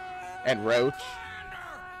 And Roach.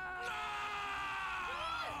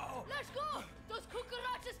 Let's go! Those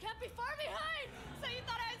cucarachas can't be far behind! So you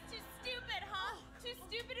thought I was too stupid, huh? Too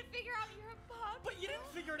stupid to figure out you're a bug? But you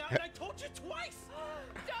didn't figure it out, and I told you twice!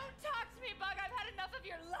 Don't talk to me, Bug. I've had enough of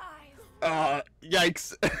your lies.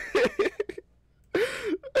 Yikes.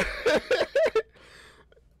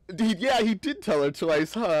 Yeah, he did tell her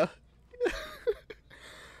twice, huh?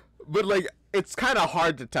 But, like, it's kind of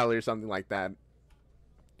hard to tell her something like that.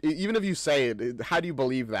 Even if you say it, how do you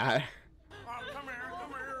believe that? Oh, come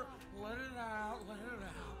here. Let it out.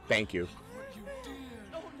 Thank you.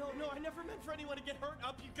 Oh, no, I never meant for anyone to get hurt.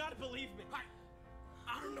 Up, you gotta believe me.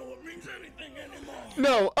 I don't know what means anything anymore.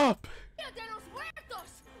 No, Up. Yeah, de los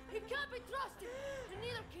muertos! He can't be trusted, and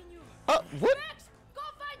neither can you. What? Max, go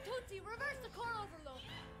find Tootsie. Reverse the core overload.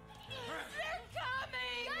 They're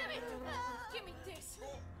coming! Damn it! Give me this.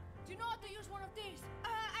 Do you know how to use one of these?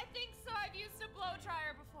 I think so. I've used a blow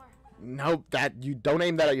dryer before. Nope, you don't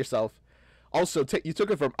aim that at yourself. Also, you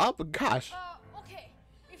took it from Up? Gosh. Okay.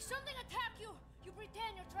 If something attack you, you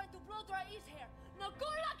pretend you're trying to blow dry his hair. Now go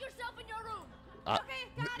lock yourself in your room. Okay,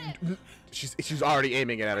 got it. She's already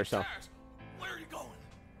aiming it at herself. Where are you going?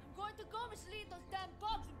 I'm going to go mislead those damn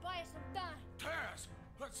bugs and buy us some time. Tess,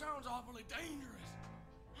 that sounds awfully dangerous.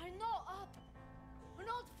 I know, Up. An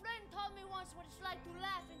old friend told me once what it's like to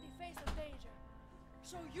laugh in the face of danger.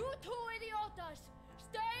 So you two idiotas,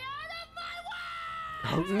 stay out of my way!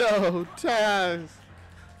 Oh no, Taz!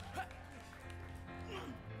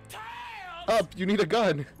 Up, you need a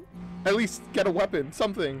gun. At least get a weapon,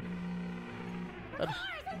 something.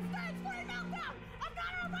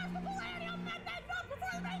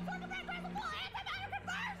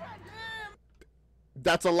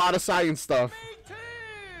 That's a lot of science stuff.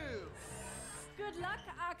 Good luck,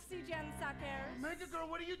 oxygen suckers. Mega Girl,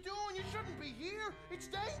 what are you doing? You shouldn't be here. It's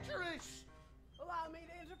dangerous. Allow me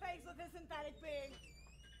to interface with this synthetic being.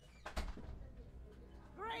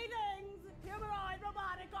 Greetings, humanoid,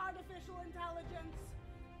 robotic, artificial intelligence.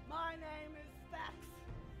 My name is Specs.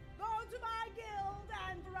 Go to my guild,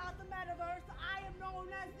 and throughout the metaverse, I am known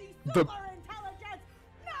as the super intelligence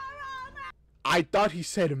neuroman. I thought he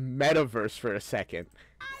said metaverse for a second.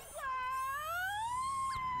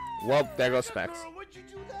 Well, there goes Specs. Girl, what'd you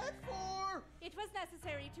do that for? It was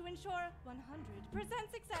necessary to ensure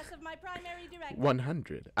 100% success of my primary directive.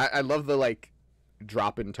 100. I love the, like,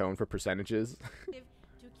 drop in tone for percentages.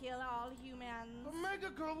 To kill all humans.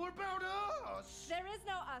 Mega Girl, what about us? There is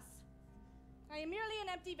no us. I am merely an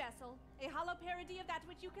empty vessel, a hollow parody of that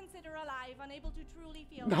which you consider alive, unable to truly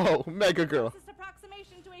feel. No, Mega Girl. The closest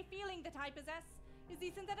approximation to a feeling that I possess is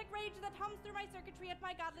the synthetic rage that hums through my circuitry at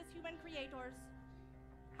my godless human creators.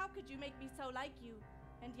 How could you make me so like you,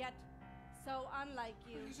 and yet so unlike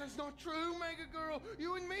you? That's not true, Mega Girl.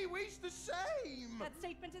 You and me, we's the same. That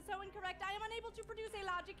statement is so incorrect, I am unable to produce a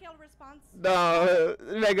logical response. No,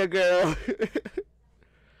 Mega Girl.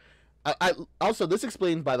 I also, this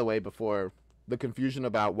explains, by the way, before the confusion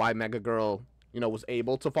about why Mega Girl, you know, was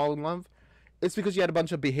able to fall in love. It's because you had a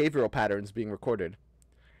bunch of behavioral patterns being recorded.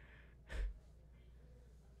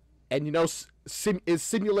 And, you know, is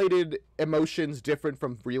simulated emotions different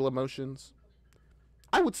from real emotions?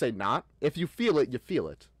 I would say not. If you feel it, you feel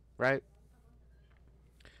it, right?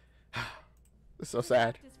 It's so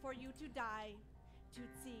sad. Is for you to die,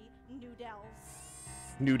 Tootsie Noodles.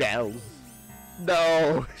 Noodles.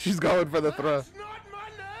 No, she's going for the throw. That's not my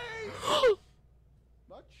name!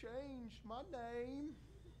 I changed my name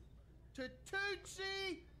to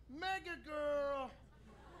Tootsie Mega Girl.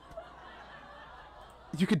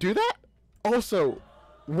 You could do that? Also,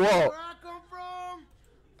 whoa. Where I come from,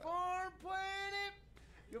 Farm Planet,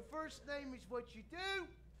 your first name is what you do,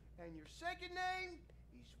 and your second name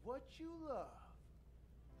is what you love.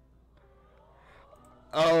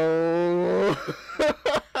 Oh.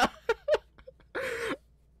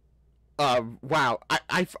 Wow.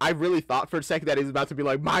 I really thought for a second that he was about to be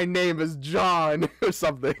like, my name is John or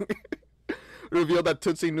something. Revealed that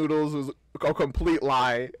Tootsie Noodles was a complete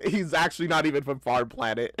lie. He's actually not even from Farm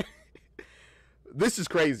Planet. This is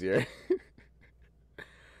crazier.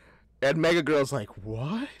 And Mega Girl's like,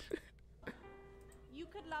 what? You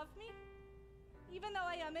could love me, even though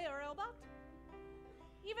I am a robot,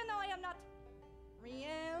 even though I am not real.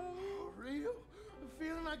 Real? The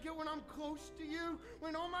feeling I get when I'm close to you,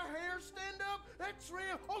 when all my hairs stand up, that's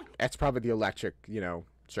real. Oh, That's probably the electric,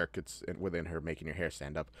 circuits within her making your hair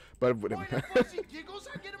stand up. But boy, the fuzzy giggles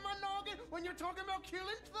I get in my noggin when you're talking about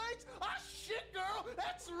killing things. Ah, shit, girl,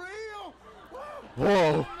 that's real.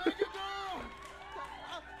 Whoa. Mega Girl,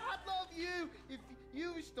 I'd love you if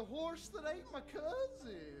you was the horse that ate my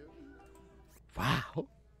cousin. Wow.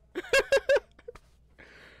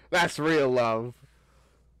 That's real love.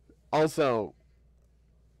 Also,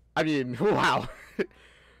 I mean, wow.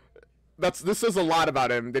 This says a lot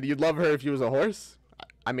about him. That you'd love her if he was a horse?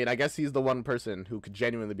 I mean, I guess he's the one person who could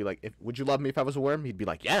genuinely be like, would you love me if I was a worm? He'd be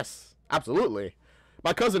like, yes, absolutely.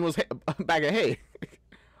 My cousin was a bag of hay.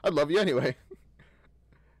 I'd love you anyway.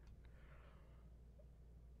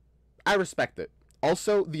 I respect it.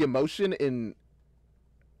 Also, the emotion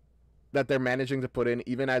that they're managing to put in,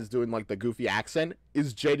 even as doing like the goofy accent,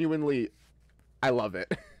 is genuinely, I love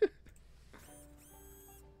it.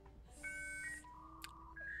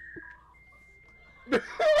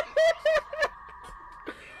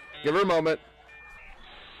 Give her a moment.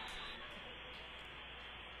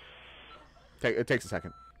 It takes a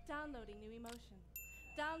second. Downloading new emotion.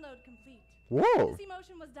 Download complete. Whoa. This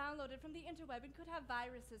emotion was downloaded from the interweb and could have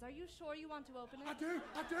viruses. Are you sure you want to open it? I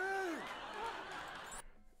do.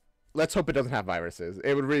 Let's hope it doesn't have viruses.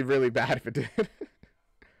 It would be really bad if it did.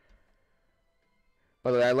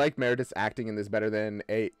 By the way, I like Meredith's acting in this better than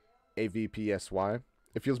AVPSY.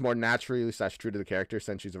 It feels more naturally / true to the character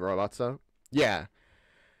since she's a robot, so. Yeah.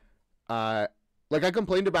 Like I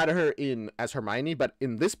complained about her as Hermione, but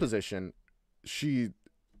in this position,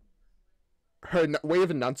 her way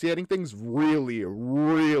of enunciating things really,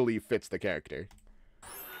 really fits the character.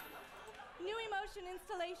 New emotion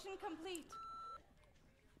installation complete.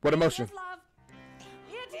 What emotion? It is love.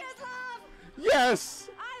 It is love. Yes.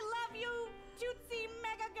 I love you, Tootsie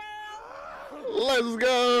Mega Girl. Let's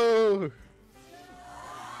go.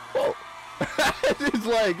 Oh. It's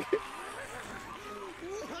like.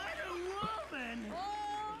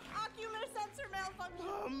 Ocular sensor malfunction.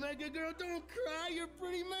 Oh, Mega Girl, don't cry. Your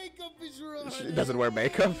pretty makeup is right. She doesn't wear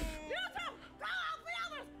makeup.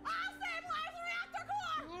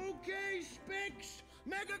 Okay, Spix.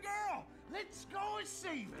 Mega Girl, let's go and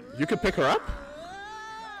see them. You can pick her up?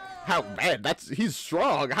 How, man, he's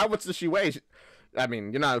strong. How much does she weigh? I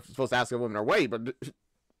mean, you're not supposed to ask a woman her weight, but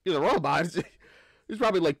he's a robot. He's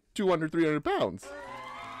probably like 200, 300 pounds.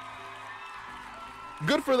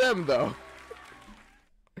 Good for them, though.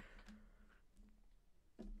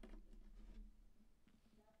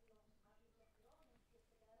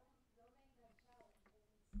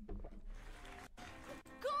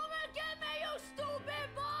 Come and get me, you stupid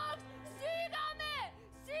bugs! Sígame!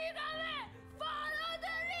 Sígame! Follow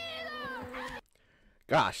the leader!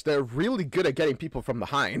 Gosh, they're really good at getting people from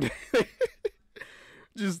behind.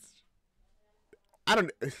 Just, I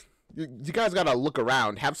don't, you guys gotta look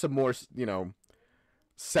around, have some more,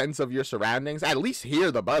 sense of your surroundings. At least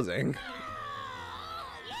hear the buzzing.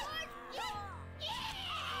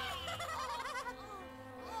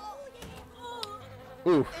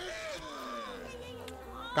 Ooh.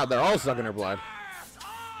 God, they're all sucking her blood.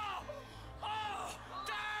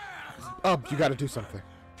 Up, you gotta do something.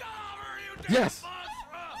 Yes!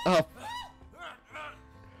 Up.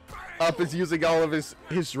 Up is using all of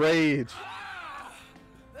his rage.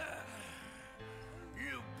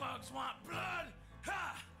 You bugs want blood?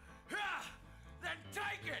 Ha! Ha! Then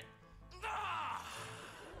take it! Ah!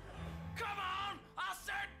 Come on! I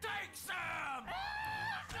said take some!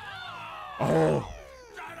 Oh.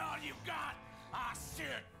 Is that all you got? I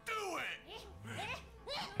said do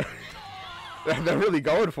it! They're really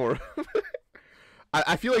going for him.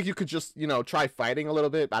 I feel like you could just, you know, try fighting a little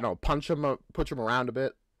bit. I don't know, push him around a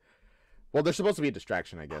bit. Well, they're supposed to be a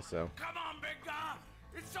distraction, I guess, so. Come on, big guy!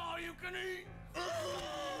 It's all you can eat!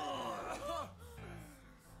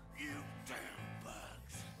 You damn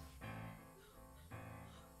bugs.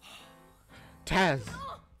 Taz!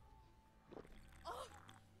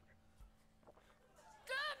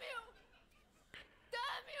 Damn you!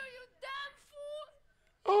 Damn you, you damn fool!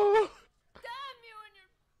 Oh! Damn you and your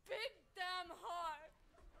big damn heart!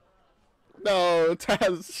 No,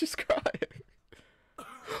 Taz, she's crying.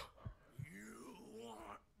 You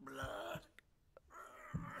want blood?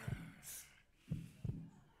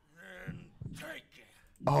 Then take it.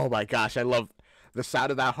 Oh my gosh, I love the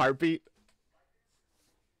sound of that heartbeat.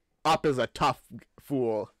 Up is a tough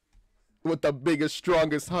fool with the biggest,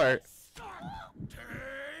 strongest heart. Take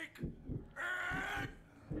it.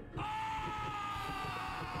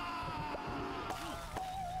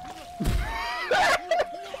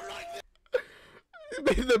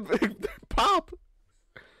 the pop.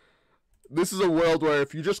 This is a world where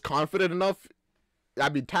if you're just confident enough, I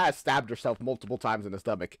mean, Taz stabbed herself multiple times in the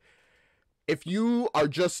stomach. If you are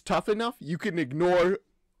just tough enough, you can ignore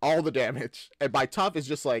all the damage. And by tough, it's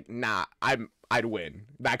just like, nah, I'd win.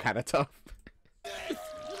 That kind of tough.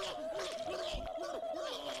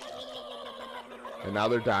 And now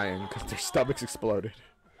they're dying because their stomachs exploded.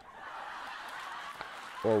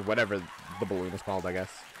 Or whatever the balloon is called, I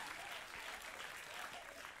guess.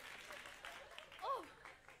 Oh,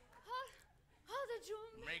 how did you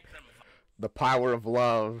Make them The power of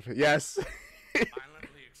love. Yes.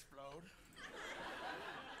 violently explode.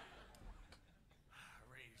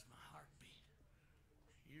 Raise my heartbeat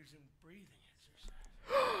using breathing exercise.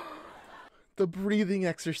 The breathing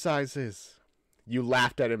exercises. You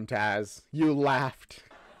laughed at him, Taz. You laughed.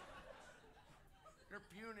 Their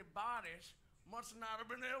puny bodies must not have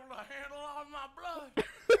been able to handle all my blood.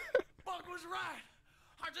 Bug was right.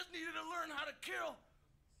 I just needed to learn how to kill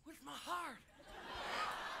with my heart.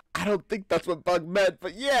 I don't think that's what Bug meant,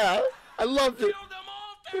 but yeah, I loved it. Killed them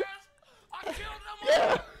all, Taz. I killed them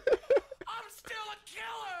Yeah. all. I'm still a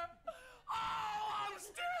killer. Oh, I'm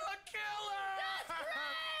still a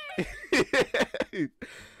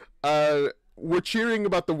killer. We're cheering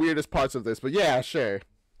about the weirdest parts of this, but yeah, sure.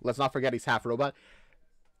 Let's not forget he's half robot.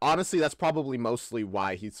 Honestly, that's probably mostly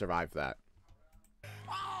why he survived that.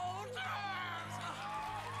 Oh, Taz.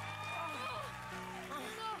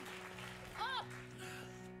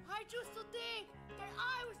 I used to think that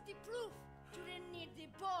I was the proof you didn't need the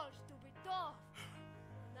balls to be tough.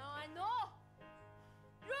 Now I know.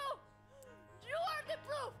 You are the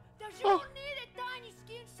proof that you don't need a tiny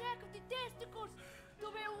skin sack of the testicles to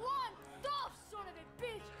be one tough son of a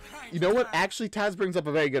bitch. You know what? Actually, Taz brings up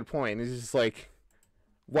a very good point. He's just like,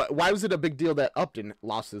 why was it a big deal that Upton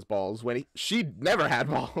lost his balls when she never had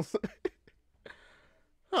balls?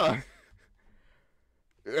 Huh.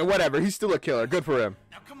 Whatever, he's still a killer. Good for him.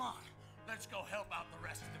 Now come on, let's go help out the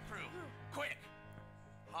rest of the crew. Quick,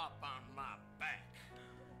 hop on my back.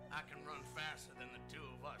 I can run faster than the two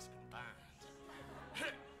of us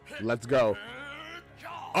combined. Let's go.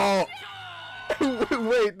 Oh,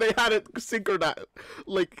 wait, they had it synchronized,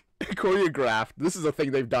 like choreographed. This is a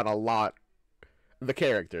thing they've done a lot. The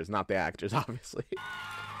characters, not the actors, obviously.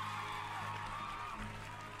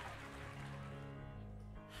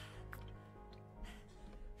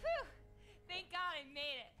 Phew. Thank God I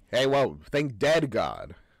made it. Hey, whoa, thank dead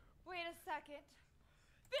God. Wait a second.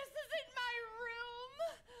 This isn't my room.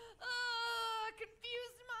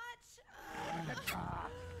 Confused much?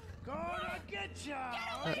 Gonna get ya! Get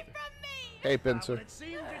away from me! Hey, Pincer. It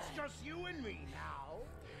seems it's just you and me now.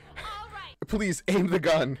 All right, Please aim the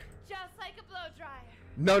gun. just like a blow dryer.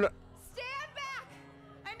 No, no. Stand back!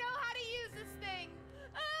 I know how to use this thing.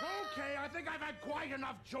 Okay, I think I've had quite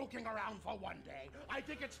enough joking around for one day. I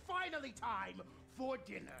think it's finally time for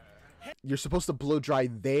dinner. You're supposed to blow dry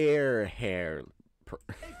their hair.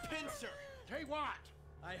 Hey, Pincer. Hey, what?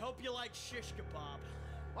 I hope you like shish kebab.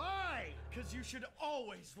 Why? Because you should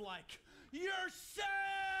always like yourself!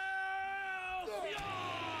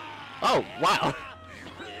 Oh, wow.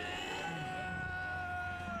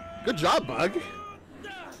 Good job, Bug. Bug,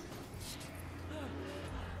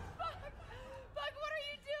 what are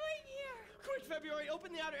you doing here? Quick, February,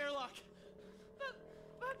 open the outer airlock. But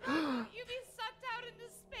won't you be sucked out into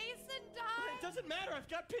space and die? It doesn't matter. I've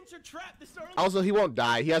got Pincer trapped. This early. Also, he won't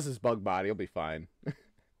die. He has his bug body. He'll be fine.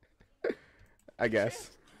 I guess.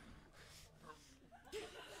 Why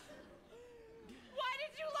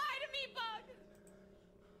did you lie to me, Bug?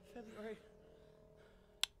 February,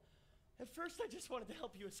 At first, I just wanted to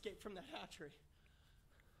help you escape from the hatchery.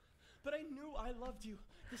 But I knew I loved you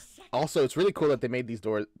the second. Also, it's really cool that they made these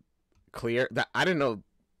doors clear. That I didn't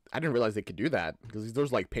realize they could do that because these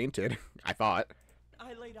doors like painted. I thought.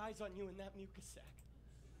 I laid eyes on you in that mucus sack.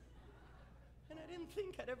 And I didn't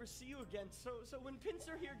think I'd ever see you again. So when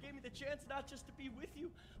Pincer here gave me the chance not just to be with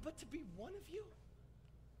you, but to be one of you,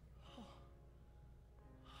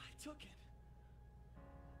 I took it.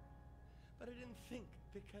 But I didn't think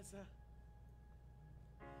because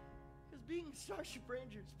being a Starship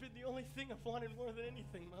Ranger has been the only thing I've wanted more than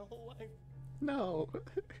anything my whole life. No.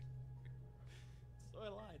 So I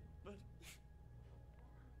lied, but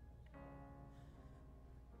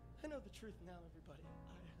I know the truth now, everybody.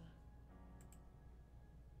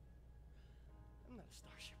 I'm not a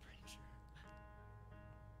Starship Ranger.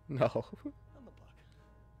 No. I'm a bug.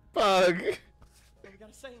 Bug. Well, we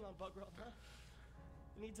got a saying on Bug World, huh?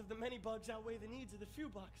 The needs of the many bugs outweigh the needs of the few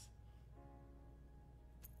bugs.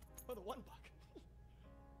 Or the one bug.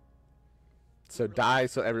 So die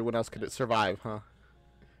so everyone else could survive, huh?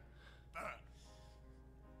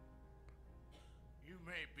 You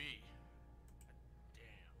may be a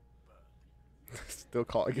damn bug. Still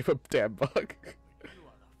calling him a damn bug. But you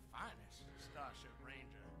are the finest Starship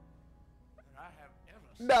Ranger that I have ever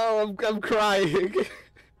seen. No, I'm crying.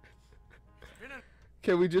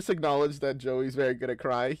 Can we just acknowledge that Joey's very good at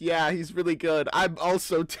crying? Yeah, he's really good. I'm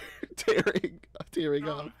also tearing up. To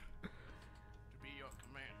be your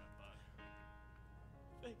commander, bud.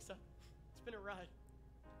 Thanks, it's been a ride.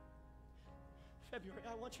 February,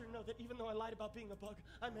 I want you to know that even though I lied about being a bug,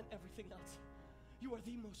 I meant everything else. You are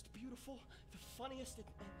the most beautiful, the funniest,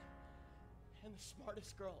 and the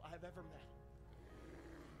smartest girl I've ever met.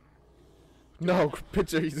 No,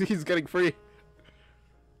 picture, he's getting free.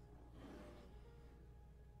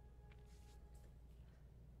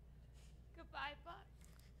 Goodbye, Buck.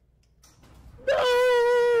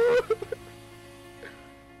 No!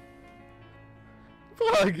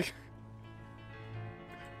 Bug!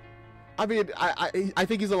 I mean, I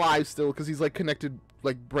think he's alive still because he's like connected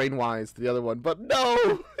like brain-wise to the other one, but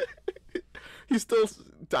no! He still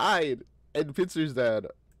died and Pincer's dead.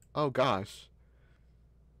 Oh gosh.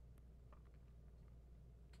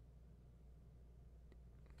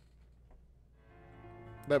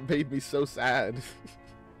 That made me so sad.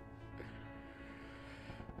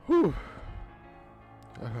 Whew.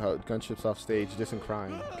 Gunships off stage, distant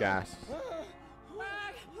crying, gas.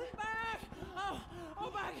 Oh,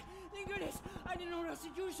 back! Thank goodness! I didn't know what else to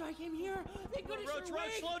do, so I came here. Thank goodness Roach, you're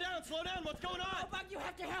awake. slow down! What's going on? Oh, Buck, you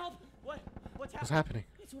have to help! What's happening? What's happening?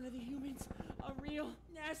 It's one of the humans. A real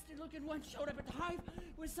nasty-looking one showed up at the hive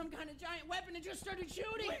with some kind of giant weapon and just started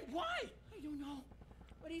shooting. Wait, why? I don't know,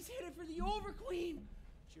 but he's headed for the Overqueen.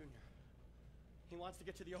 Junior, he wants to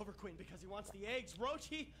get to the Overqueen because he wants the eggs. Roach,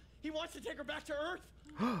 he wants to take her back to Earth.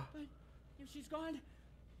 But if she's gone,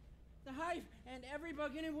 the hive and every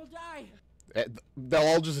bug in it will die. They'll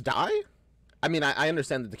all just die? I mean, I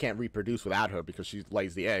understand that they can't reproduce without her because she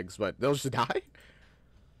lays the eggs, but they'll just die?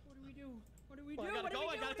 What do we do? What do we do? I gotta go.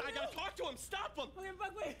 I gotta talk to him. Stop him. Okay,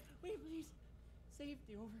 Bug, wait, please. Save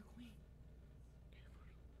the Overqueen.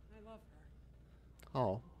 I love her.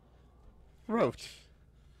 Oh. Roach.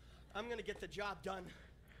 I'm gonna get the job done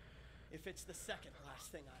if it's the second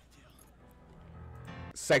last thing I do.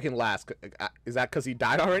 Second last. Is that because he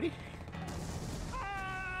died already?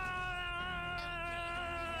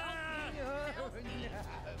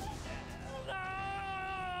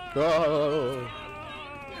 Oh.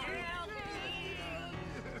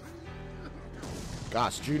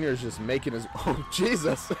 Gosh, Junior's just making his... Oh,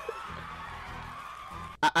 Jesus.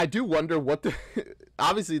 I do wonder what the...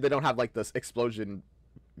 Obviously, they don't have, like, this explosion,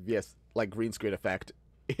 yes, like, green screen effect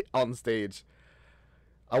on stage.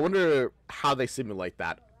 I wonder how they simulate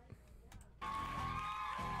that.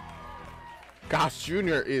 Gosh,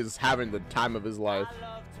 Junior is having the time of his life.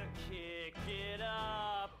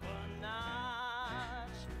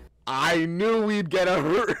 I knew we'd get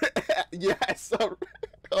a... Yes.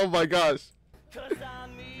 Oh, my gosh. 'Cause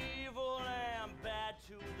I'm evil and bad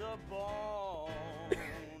to the bone.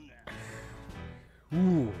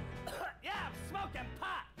 Ooh. Yeah, I'm smoking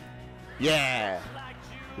pot. Yeah.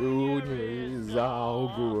 Junior's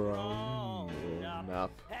all grown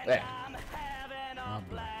up. And I'm having a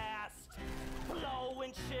blast.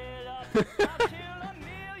 Blowing shit up. I'll kill a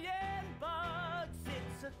million bugs.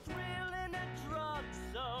 It's a thrill and a drug,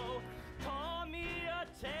 so call me a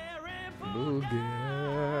terrible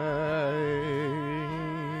guy.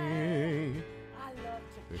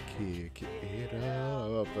 To kick it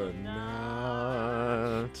up a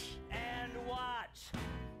notch. And watch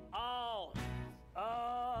all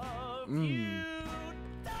of you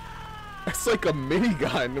die. It's like a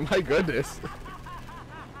minigun. My goodness.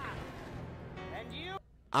 And you?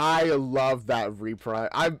 I love that reprise.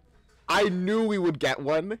 I knew we would get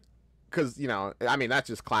one, cause you know, I mean that's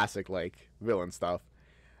just classic like villain stuff.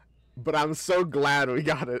 But I'm so glad we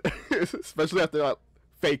got it, especially after that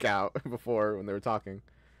fake out before when they were talking.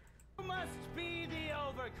 You must be the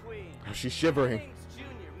Overqueen. Oh, she's shivering. My name's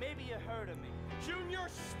Junior. Maybe you heard of me. Junior,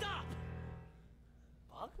 stop!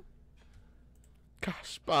 Bug?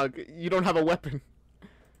 Gosh, Bug, you don't have a weapon.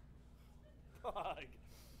 Bug.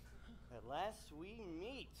 At last we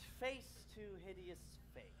meet, face to hideous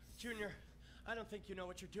face. Junior, I don't think you know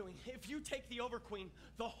what you're doing. If you take the Overqueen,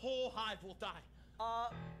 the whole hive will die.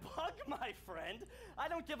 Bug, my friend. I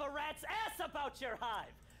don't give a rat's ass about your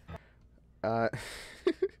hive.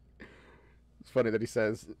 It's funny that he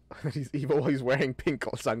says that he's evil while he's wearing pink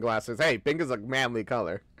sunglasses. Hey, pink is a manly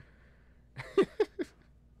color.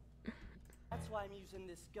 That's why I'm using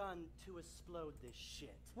this gun to explode this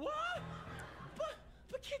shit. What?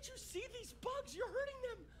 But can't you see these bugs? You're hurting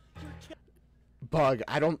them. You're Bug,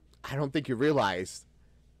 I don't think you realize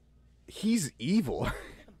he's evil.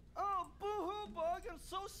 Oh, boo-hoo, Bug. I'm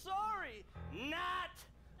so sorry. Not.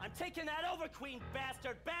 I'm taking that Overqueen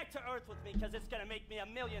bastard back to Earth with me because it's going to make me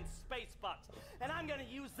 $1 million space bucks. And I'm going to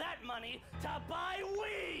use that money to buy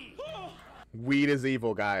weed. Weed is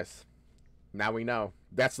evil, guys. Now we know.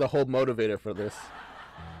 That's the whole motivator for this.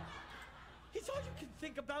 Is all you can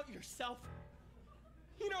think about yourself?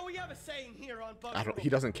 You know, we have a saying here on Bugs. He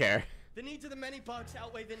doesn't care. The needs of the many bugs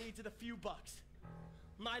outweigh the needs of the few bugs.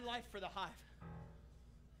 My life for the hive.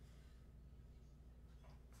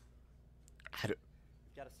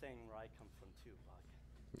 Got a saying where I come from too, Bug.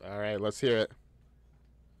 All right, let's hear it.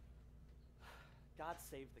 God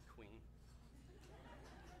save the Queen.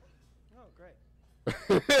 Oh, great.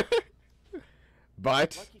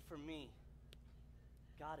 But Lucky for me,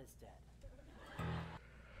 God is dead.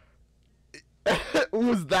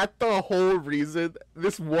 was that the whole reason?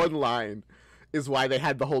 This one line is why they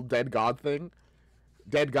had the whole dead God thing.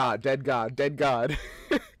 Dead God, dead God, dead God.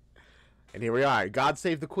 And here we are. God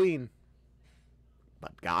save the Queen.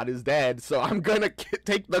 But God is dead, so I'm gonna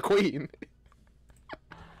take the Queen.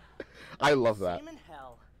 I love that. See him in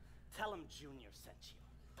hell. Tell him Junior sent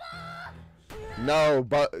you. No,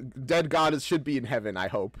 but dead God should be in heaven, I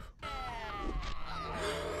hope.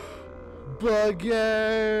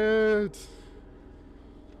 Baguette!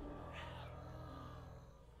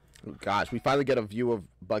 Oh, gosh, we finally get a view of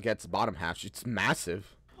Baguette's bottom half. It's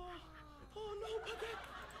massive.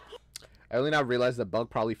 I only now realized that Bug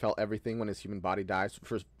probably felt everything when his human body dies.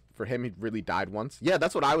 For him, he really died once. Yeah,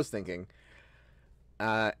 that's what I was thinking.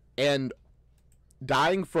 And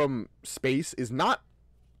dying from space is not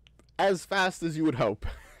as fast as you would hope.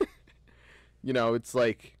 You know, it's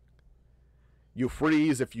like you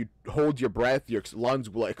freeze. If you hold your breath, your lungs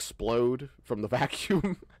will explode from the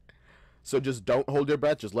vacuum. So just don't hold your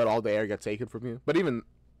breath. Just let all the air get taken from you. But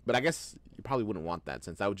I guess you probably wouldn't want that,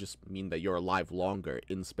 since that would just mean that you're alive longer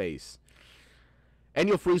in space. And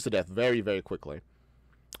you'll freeze to death very, very quickly.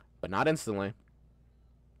 But not instantly.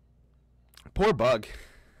 Poor Bug.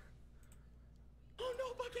 Oh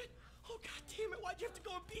no, Bucket! Oh god damn it, why'd you have to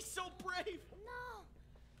go and be so brave? No,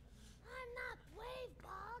 I'm not brave,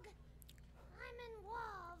 Bug. I'm in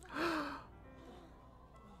love.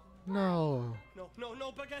 No.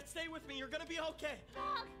 No, Bucket, stay with me. You're gonna be okay.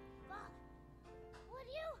 Bug, would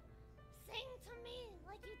you sing to me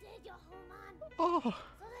like you did your whole man? Oh. So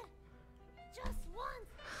that just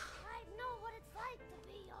once I know what it's like to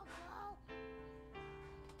be your girl.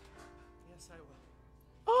 Yes, I will.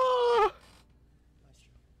 Oh.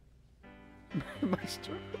 Maestro.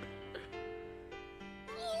 Maestro.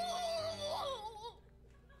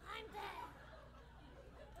 I'm dead.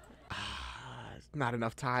 Not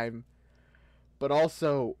enough time. But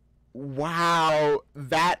also, wow,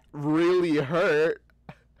 that really hurt.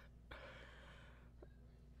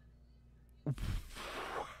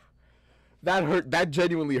 That hurt. That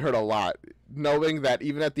genuinely hurt a lot. Knowing that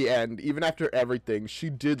even at the end, even after everything, she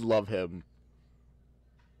did love him.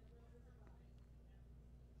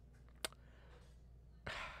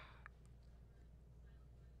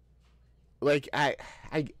 Like, I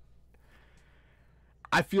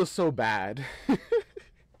feel so bad.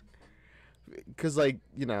 Because, like,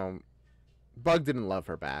 you know, Bug didn't love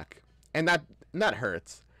her back. And that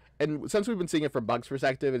hurts. And since we've been seeing it from Bug's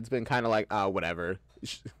perspective, it's been kind of like, oh, whatever.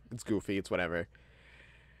 It's goofy. It's whatever.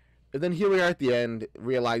 And then here we are at the end,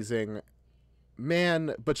 realizing,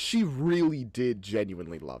 man, but she really did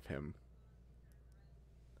genuinely love him.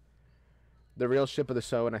 The real ship of the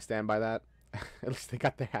show, and I stand by that. At least they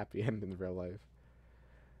got the happy end in real life.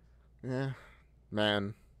 Yeah,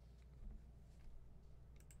 man.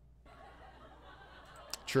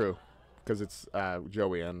 True, because it's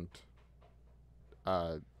Joey and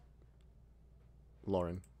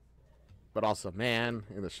Lauren, but also man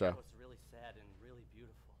in the show. That was really sad and really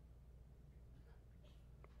beautiful.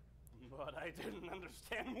 But I didn't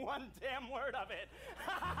understand one damn word of it.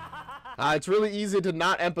 It's really easy to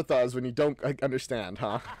not empathize when you don't understand,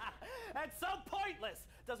 huh? That's so pointless.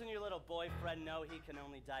 Doesn't your little boyfriend know he can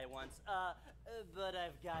only die once? But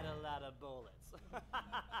I've got a lot of bullets.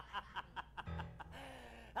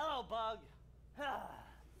 Hello, Bug.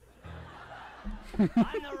 I'm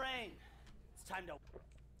the rain. It's time to...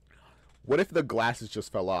 What if the glasses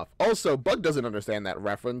just fell off? Also, Bug doesn't understand that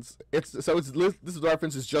reference. This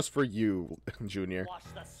reference is just for you, Junior. Wash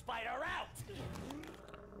the spider out.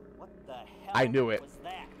 What the hell I knew it. was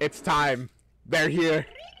that? It's time. They're here.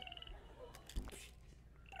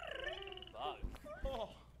 Bug. Oh.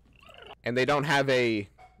 And they don't have a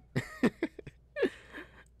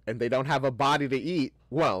and they don't have a body to eat.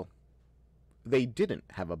 Well, they didn't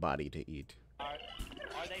have a body to eat. Are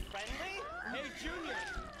they friendly? Hey, Junior.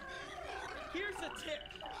 Here's a tip.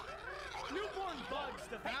 Newborn bugs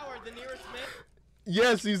devour the nearest man.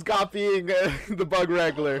 Yes, he's copying the Bug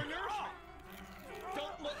Wrangler.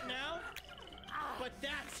 Don't look now, but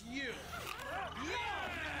that's you.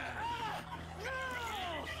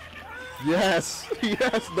 Yes,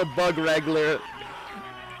 yes, the Bug Wrangler.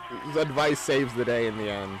 His advice saves the day in the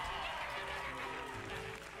end.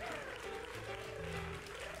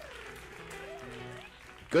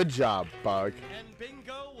 Good job, Bug. And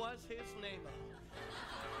Bingo was his name.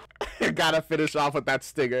 Gotta finish off with that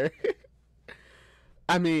stinger.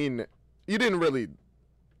 I mean, you didn't really...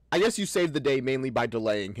 I guess you saved the day mainly by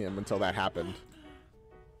delaying him until that happened.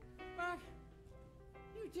 Bug,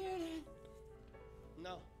 you did it.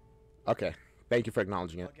 No. Okay, thank you for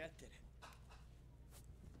acknowledging it. Bugette did it.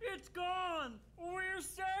 It's gone. We're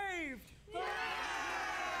saved.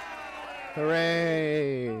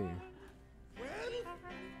 Hooray! Well,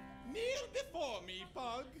 kneel before me,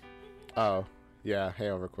 Bug. Oh, yeah, hey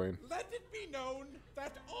over, Queen. Let it be known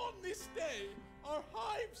that on this day, our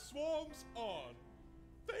hive swarms on.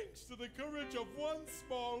 Thanks to the courage of one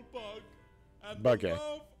small bug and Bugette. the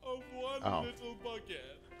love of one Oh. little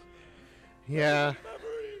Bugette. Yeah,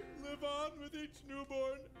 Memory live on with each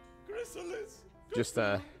newborn chrysalis, just,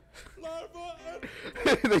 larva,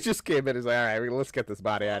 and they just came in and was like, alright, let's get this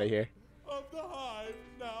body out of here. of the hive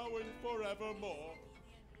now and forevermore.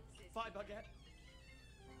 Bye, Bugette.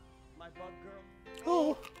 My bug girl.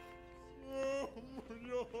 Oh. Oh,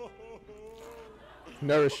 no.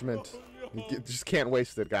 Nourishment. You just can't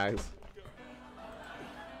waste it, guys.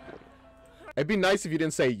 It'd be nice if you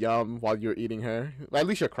didn't say yum while you're eating her. At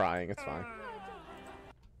least you're crying, it's fine.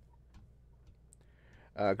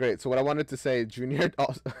 Great, so what I wanted to say, Junior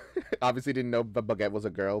also obviously didn't know Bugette was a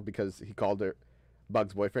girl because he called her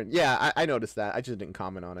Bug's boyfriend. Yeah, I noticed that. I just didn't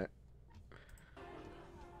comment on it.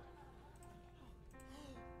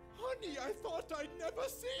 Honey, I thought I'd never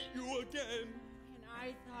see you again. And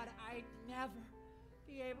I thought I'd never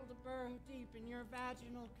be able to burrow deep in your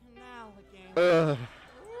vaginal canal again. Oh,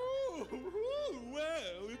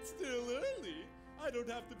 well, it's still early. I don't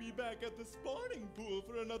have to be back at the spawning pool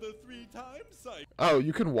for another 3 times cycle. Oh,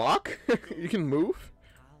 you can walk? You can move?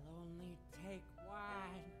 I'll only take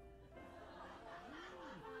one.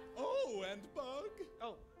 Oh, and Bug?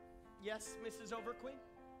 Oh, yes, Mrs. Overqueen?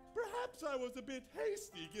 Perhaps I was a bit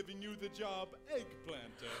hasty giving you the job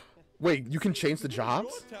eggplanter. Wait, you can change the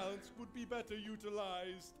jobs? Your talents would be better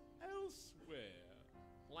utilized elsewhere.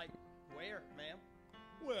 Like where, ma'am?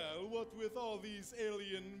 Well, what with all these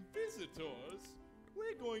alien visitors,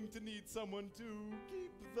 we're going to need someone to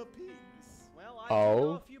keep the peace. Well, I do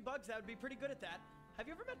know a few bugs that would be pretty good at that. Have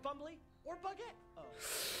you ever met Bumbly or Bugette? Oh.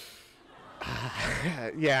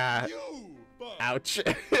 Yeah. You, Bug. Ouch.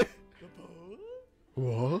 The Bug?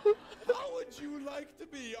 What? How would you like to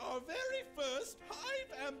be our very first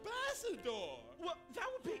hive ambassador? Well, that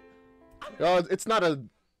would be... Oh, it's not a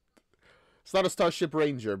Starship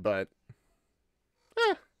Ranger, but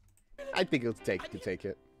I think it'll take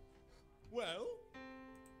it. Well,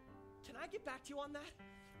 Can I get back to you on that?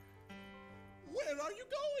 where are you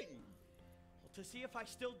going? Well, to see if I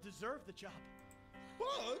still deserve the job.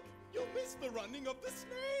 Bug, you missed the running of the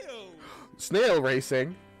snail. Snail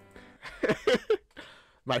racing.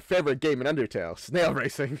 My favorite game in Undertale, snail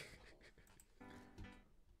racing.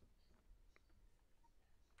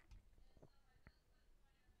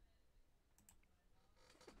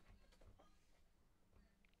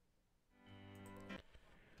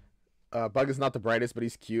 Bug is not the brightest, but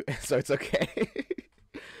he's cute, so it's okay.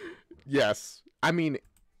 Yes. I mean,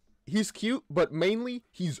 he's cute, but mainly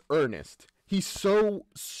he's earnest. He's so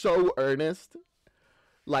earnest.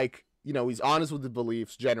 Like, you know, he's honest with his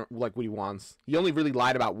beliefs, like what he wants. He only really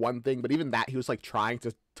lied about one thing, but even that, he was like trying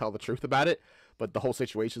to tell the truth about it, but the whole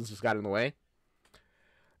situation's just got in the way.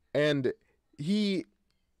 And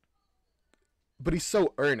but he's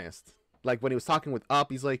so earnest. Like when he was talking with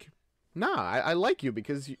Up, he's like, nah, I like you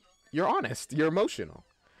because you're honest, you're emotional.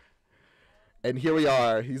 And here we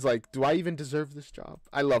are. He's like, do I even deserve this job?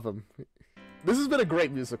 I love him. This has been a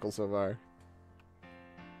great musical so far.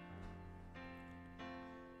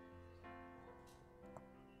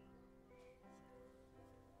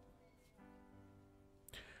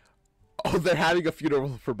 Oh, they're having a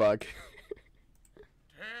funeral for Bug.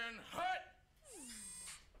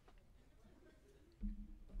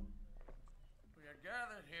 We are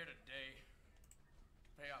gathered here today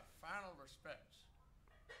to pay our final respects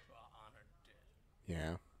to our honored dead.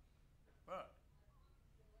 Yeah. But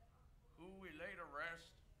who we lay to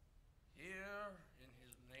rest here in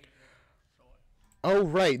his native soil. Oh,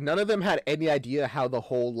 right. None of them had any idea how the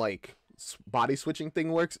whole, like, body switching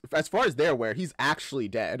thing works. As far as they're aware, he's actually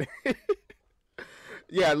dead.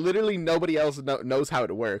 Yeah, literally nobody else knows how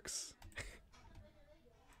it works.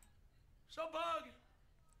 So, Bug,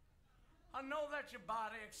 I know that your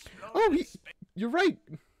body exploded. Oh, you're right.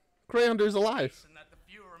 Crayonder's alive. And that the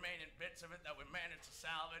few remaining bits of it that we managed to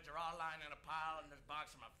salvage are all lying in a pile in this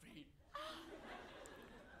box at my feet.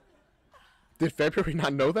 Did February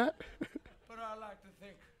not know that? But I like to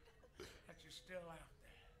think that you're still out there.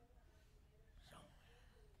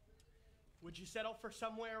 Would you settle for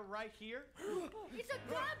somewhere right here? It's a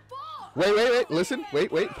dead ball! Wait. Listen. Wait.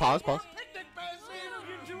 Pause. Picnic basket!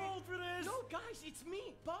 You're too old for this! No, guys, it's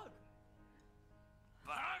me, Bug.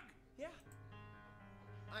 Bug? Yeah.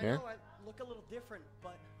 I Yeah? know I look a little different,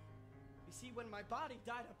 but you see, when my body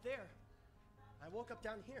died up there, I woke up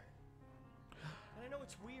down here. And I know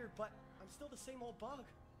it's weird, but I'm still the same old Bug.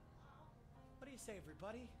 What do you say,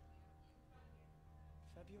 everybody?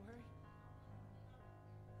 February?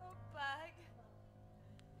 Oh, Bug.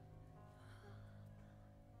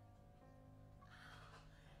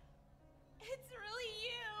 It's really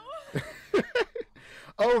you.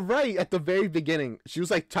 Oh, right. At the very beginning, she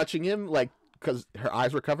was like touching him, like, because her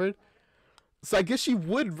eyes were covered. So I guess she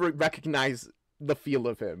would recognize the feel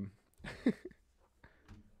of him.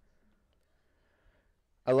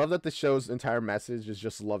 I love that the show's entire message is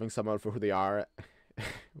just loving someone for who they are,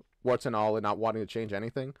 warts and all, and not wanting to change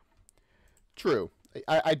anything. True.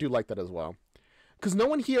 I do like that as well. Because no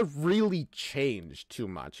one here really changed too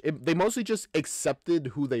much. They mostly just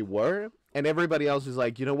accepted who they were, and everybody else is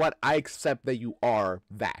like, you know what? I accept that you are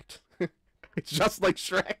that. It's just like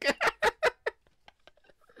Shrek.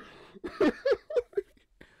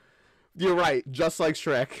 You're right, just like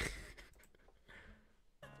Shrek.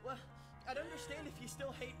 Well, I'd understand if you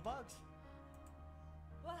still hate bugs.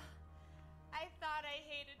 Well, I thought I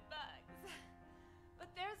hated bugs. But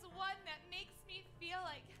there's one that makes me feel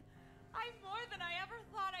like I'm more than I ever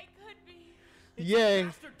thought I could be. It's Yay.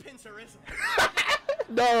 Bastard Pincer, isn't it?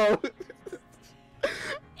 No.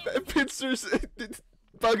 Pincers.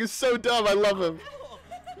 Bug is so dumb. I love him.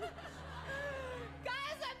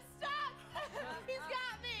 Guys, I'm stuck. He's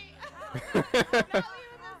got me. I'm not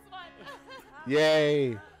leaving this one.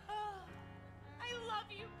 Yay. I love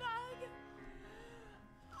you,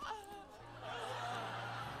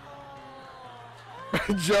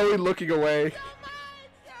 Bug. Joey looking away.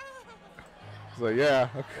 So yeah,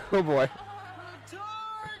 oh boy.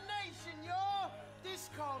 Nation, y'all! This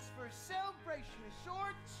calls for a celebration of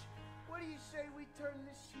sorts. What do you say we turn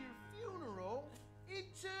this here funeral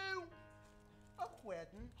into a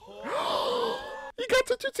wedding? You got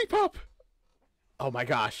the Tootsie Pop. Oh my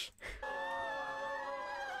gosh.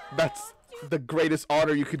 That's the greatest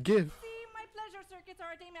honor you could give. See, my pleasure circuits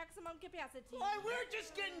are at a maximum capacity. Why, we're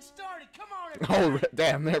just getting started. Come on, Oh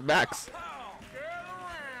damn, they're Max. Get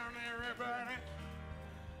around, everybody.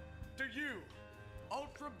 To you,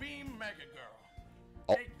 Ultra Beam Mega Girl.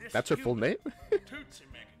 Oh, Take this that's her full name? Tootsie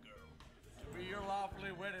Mega Girl to be your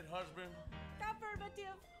lawfully wedded husband.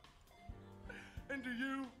 Affirmative. And to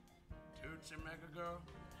you, Tootsie Mega Girl,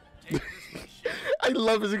 take this machine. I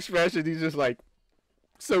love his expression. He's just like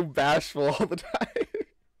so bashful all the time.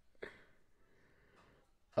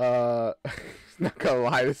 Not gonna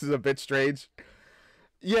lie, this is a bit strange.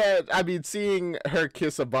 Yeah, I mean, seeing her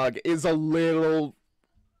kiss a bug is a little,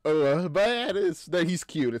 but he's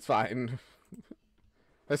cute. It's fine.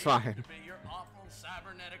 That's fine. To be your awful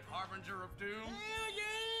cybernetic harbinger of doom. Hell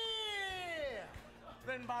yeah!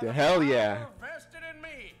 Then by The hell power yeah. vested in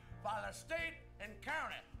me by the state and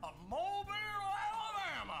county of Mobile,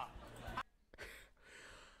 Alabama.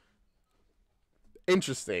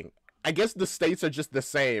 Interesting. I guess the states are just the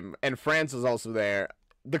same, and France is also there.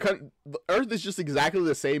 the Earth is just exactly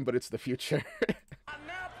the same, but it's the future. I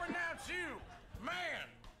now pronounce you man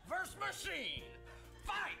versus machine.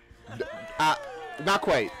 Fight! Not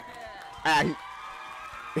quite. Guys,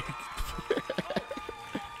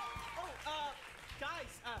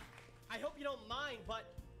 I hope you don't mind,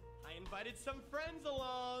 but I invited some friends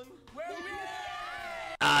along.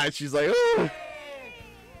 She's like, ooh.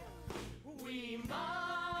 We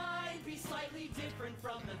might be slightly different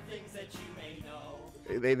from the things that you may know.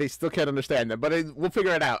 They still can't understand that, but we'll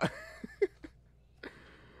figure it out.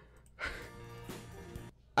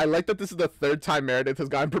 I like that this is the third time Meredith has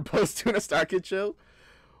gotten proposed to in a StarKid show.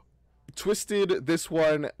 Twisted, this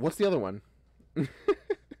one. What's the other one?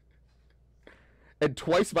 And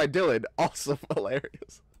Twice by Dylan, also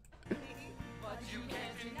hilarious. But you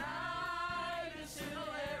can't deny the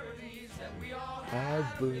similarities that we all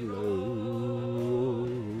Have below.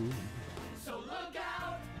 So look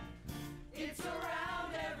out, it's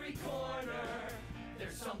around every corner.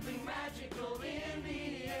 There's something magical in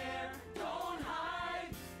the air. Don't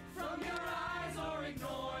hide from your eyes or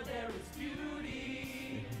ignore. There is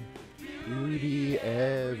beauty, Beauty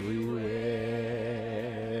everywhere.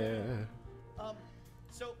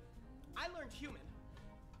 So I learned human.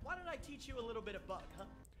 Why don't I teach you a little bit of bug,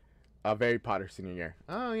 huh? Very Potter senior year.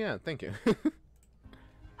 Oh yeah, thank you. All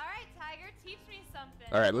right, Tiger, teach me something.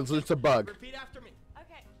 All right, let's learn some bug. Repeat after me.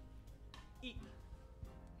 Okay. Eat.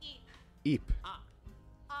 Eat. Eep. Ah.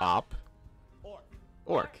 Op. Orc.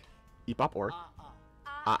 Orc. Eep op orc.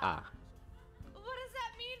 Ah. What does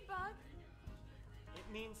that mean, Bug? It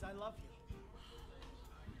means I love you.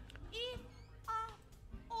 Eat,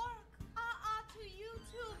 orc, to you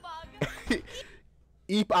too, Bug.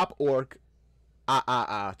 Eep op orc.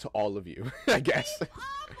 To all of you, I guess. Eep,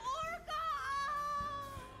 orc,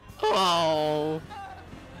 Oh.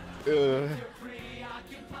 You're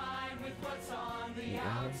preoccupied with what's on the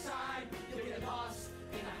outside. You'll get lost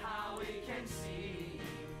in how we can see.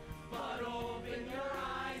 But open your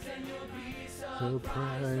eyes and you'll be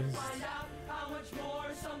surprised to find out how much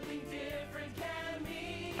more something different can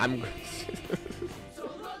mean. I'm So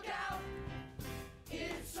look out,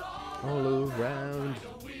 it's all around.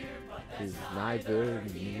 Is neither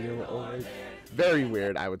near or very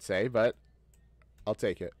weird, I would say, but I'll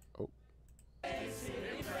take it. Oh.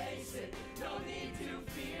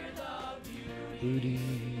 Beauty,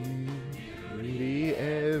 beauty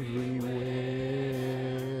everywhere,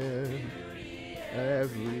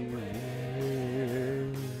 everywhere.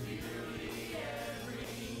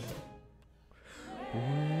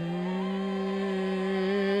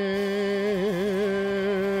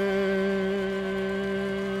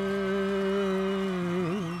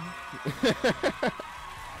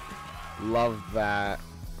 Love that.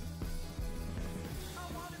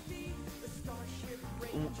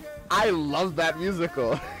 I love that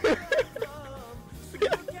musical.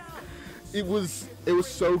 It was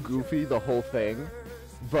so goofy, the whole thing,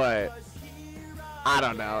 but I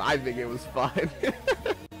don't know. I think it was fun.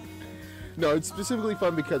 No, it's specifically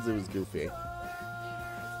fun because it was goofy.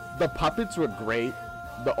 The puppets were great.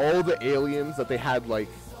 All the aliens that they had, like,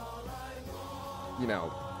 you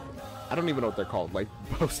know, I don't even know what they're called. Like,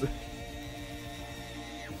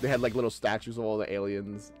 they had like little statues of all the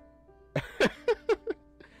aliens.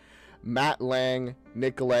 Matt Lang,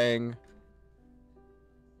 Nick Lang.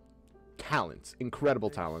 Talents, incredible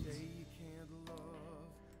talents.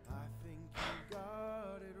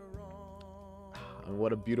 And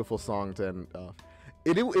what a beautiful song to end.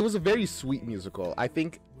 It was a very sweet musical. I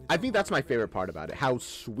think that's my favorite part about it. How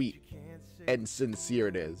sweet and sincere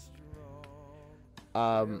it is.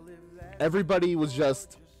 Everybody was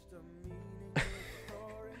just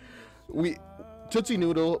Tootsie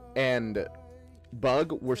Noodle and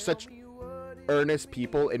Bug were such earnest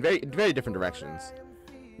people in very different directions.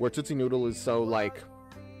 Where Tootsie Noodle is so like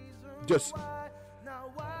just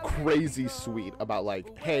crazy sweet about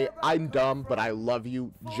like, hey, I'm dumb, but I love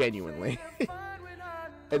you genuinely.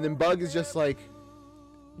 And then Bug is just like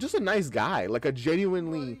a nice guy, like a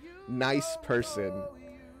genuinely nice person.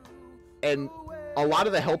 And a lot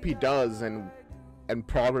of the help he does and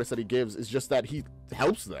progress that he gives is just that he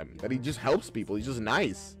helps them, that he just helps people. He's just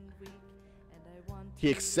nice. He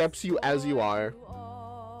accepts you as you are.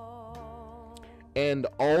 And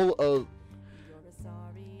all of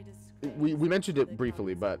we mentioned it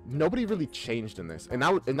briefly, but nobody really changed in this, and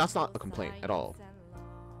that's not a complaint at all.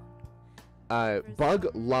 Bug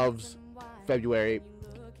loves February,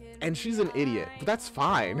 and she's an idiot, but that's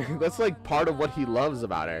fine. That's like part of what he loves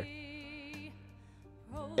about her.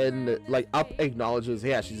 And like Up acknowledges,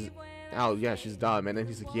 yeah, she's dumb, and then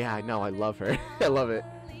he's like, yeah, I know, I love her. I love it.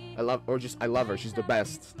 I love her. She's the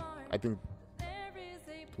best. I think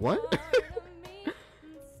What?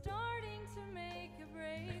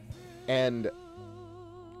 And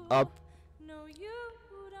Up,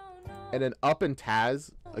 and then Up and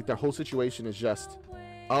Taz, like their whole situation is just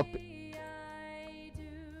Up.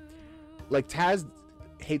 Like Taz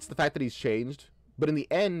hates the fact that he's changed, but in the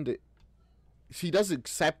end, she does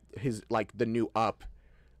accept his, like, the new Up.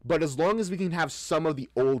 But as long as we can have some of the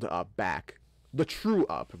old Up back, the true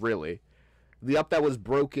Up, really, the Up that was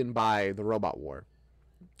broken by the robot war.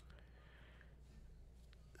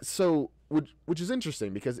 So, which is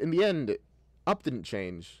interesting, because in the end, Up didn't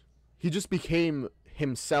change. He just became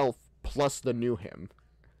himself plus the new him.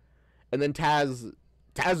 And then Taz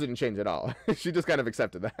didn't change at all. She just kind of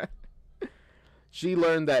accepted that. She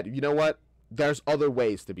learned that, you know what? There's other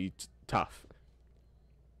ways to be tough.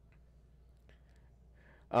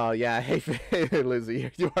 Oh, yeah. Hey,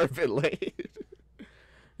 Lizzie, you are a bit late.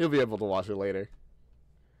 You'll be able to watch it later.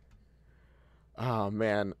 Oh,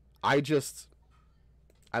 man. I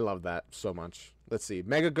love that so much. Let's see.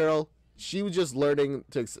 Mega Girl, she was just learning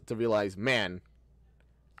to realize, man,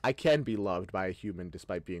 I can be loved by a human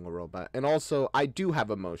despite being a robot. And also, I do have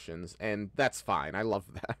emotions, and that's fine. I love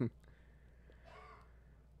them.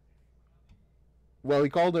 Well,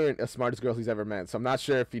 he called her the smartest girl he's ever met, so I'm not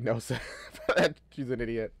sure if he knows that she's an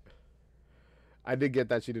idiot. I did get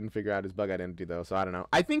that she didn't figure out his bug identity, though, so I don't know.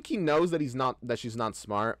 I think he knows that she's not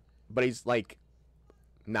smart, but he's like,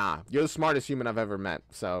 nah, you're the smartest human I've ever met,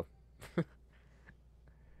 so...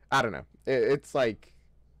 I don't know. It's like...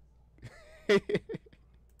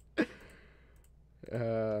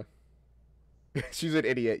 she's an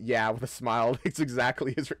idiot, yeah, with a smile. It's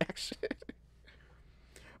exactly his reaction.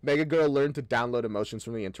 Mega Girl learned to download emotions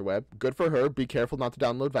from the interweb. Good for her. Be careful not to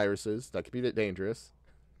download viruses. That could be a bit dangerous.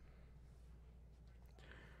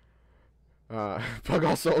 Pug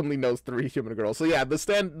also only knows 3 human girls. So yeah, the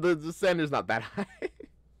standard's not that high.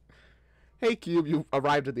 Hey Cube, you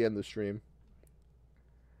arrived at the end of the stream.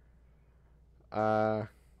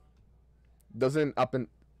 Doesn't Up and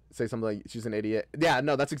say something like she's an idiot? Yeah,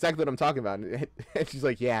 no, that's exactly what I'm talking about. And she's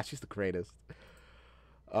like, yeah, she's the greatest.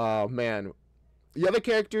 Oh man. The other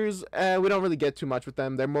characters, we don't really get too much with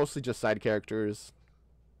them. They're mostly just side characters.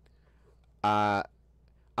 I'm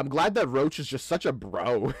glad that Roach is just such a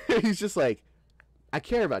bro. He's just like, I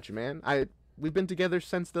care about you, man. We've been together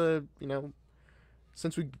since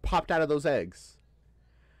since we popped out of those eggs.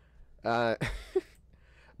 Buggette,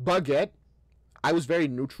 I was very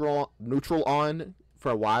neutral on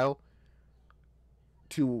for a while.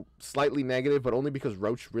 To slightly negative, but only because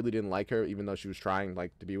Roach really didn't like her, even though she was trying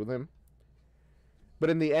to be with him. But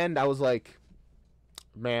in the end, I was like,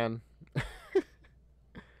 man,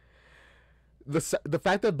 the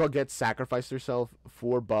fact that Buggette sacrificed herself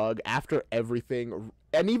for Bug after everything,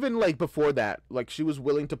 and even before that, she was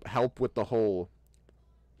willing to help with the whole,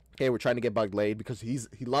 hey, we're trying to get Bug laid because he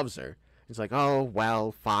loves her. He's like, oh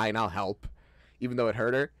well, fine, I'll help, even though it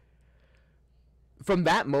hurt her. From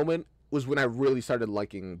that moment was when I really started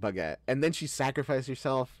liking Buggette, and then she sacrificed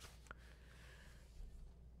herself.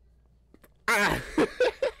 Ah.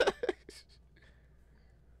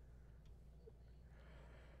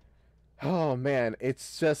 Oh man,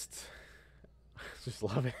 it's just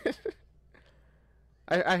love it.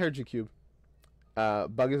 I heard you, Cube.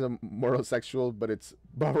 Bug is a morosexual, but it's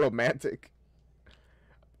more romantic.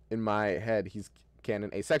 In my head, he's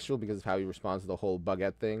canon asexual because of how he responds to the whole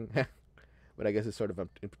Buggette thing. But I guess it's sort of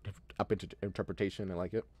up into interpretation. I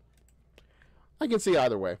like it. I can see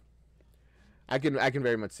either way. I can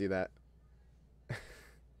very much see that.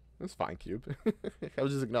 That's fine, Cube. I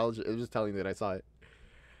was just acknowledging. I was just telling you that I saw it.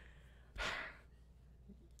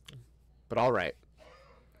 But all right.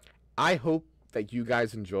 I hope that you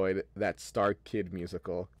guys enjoyed that StarKid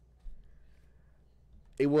musical.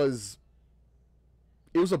 It was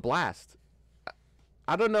a blast.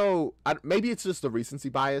 I don't know. Maybe it's just the recency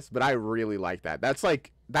bias, but I really like that.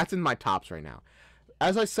 That's in my tops right now.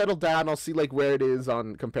 As I settle down, I'll see where it is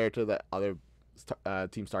on compared to the other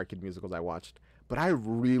Team StarKid musicals I watched. But I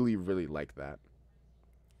really, really like that.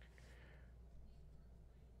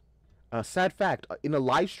 Sad fact, in a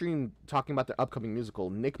live stream talking about the upcoming musical,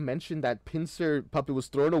 Nick mentioned that Pinsir puppet was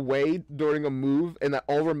thrown away during a move and that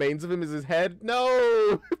all remains of him is his head.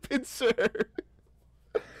 No! Pinsir!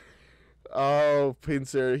 Oh,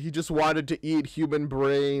 Pinsir. He just wanted to eat human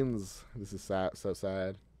brains. This is sad, so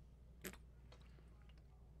sad.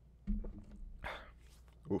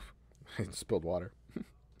 Oof. I spilled water.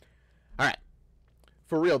 Alright.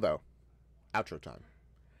 For real, though. Outro time.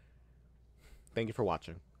 Thank you for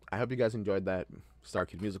watching. I hope you guys enjoyed that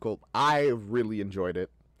StarKid musical. I really enjoyed it.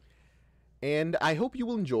 And I hope you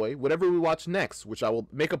will enjoy whatever we watch next, which I will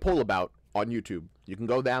make a poll about on YouTube. You can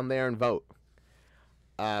go down there and vote.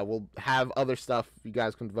 We'll have other stuff. You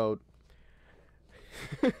guys can vote.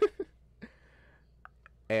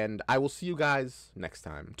 And I will see you guys next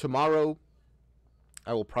time. Tomorrow,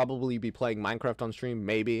 I will probably be playing Minecraft on stream.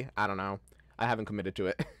 Maybe. I don't know. I haven't committed to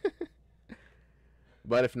it.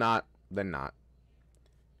 But if not, then not.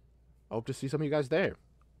 I hope to see some of you guys there.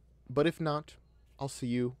 But if not, I'll see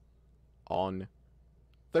you on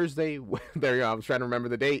Thursday. There you go. I was trying to remember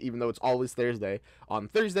the date, even though it's always Thursday. On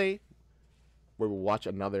Thursday, where we'll watch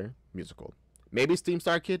another musical. Maybe Steam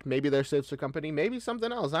StarKid. Maybe their sister company. Maybe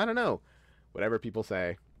something else. I don't know. Whatever people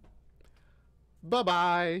say.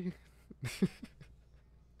 Bye-bye.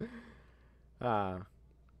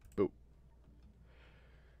 Boop.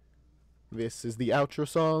 This is the outro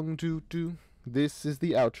song. Do. This is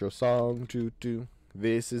the outro song. Do.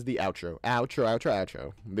 This is the outro.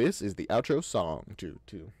 Outro. This is the outro song. Do.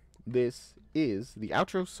 This is the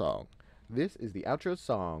outro song. This is the outro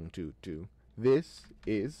song. Do. This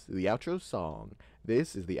is the outro song.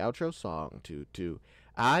 This is the outro song. Do.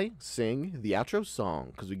 I sing the outro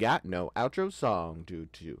song because we got no outro song. Do.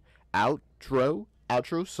 Outro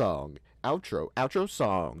song. Outro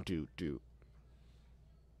song. Do.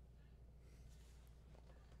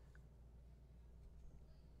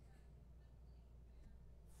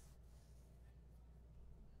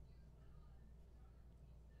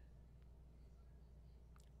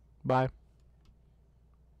 Bye.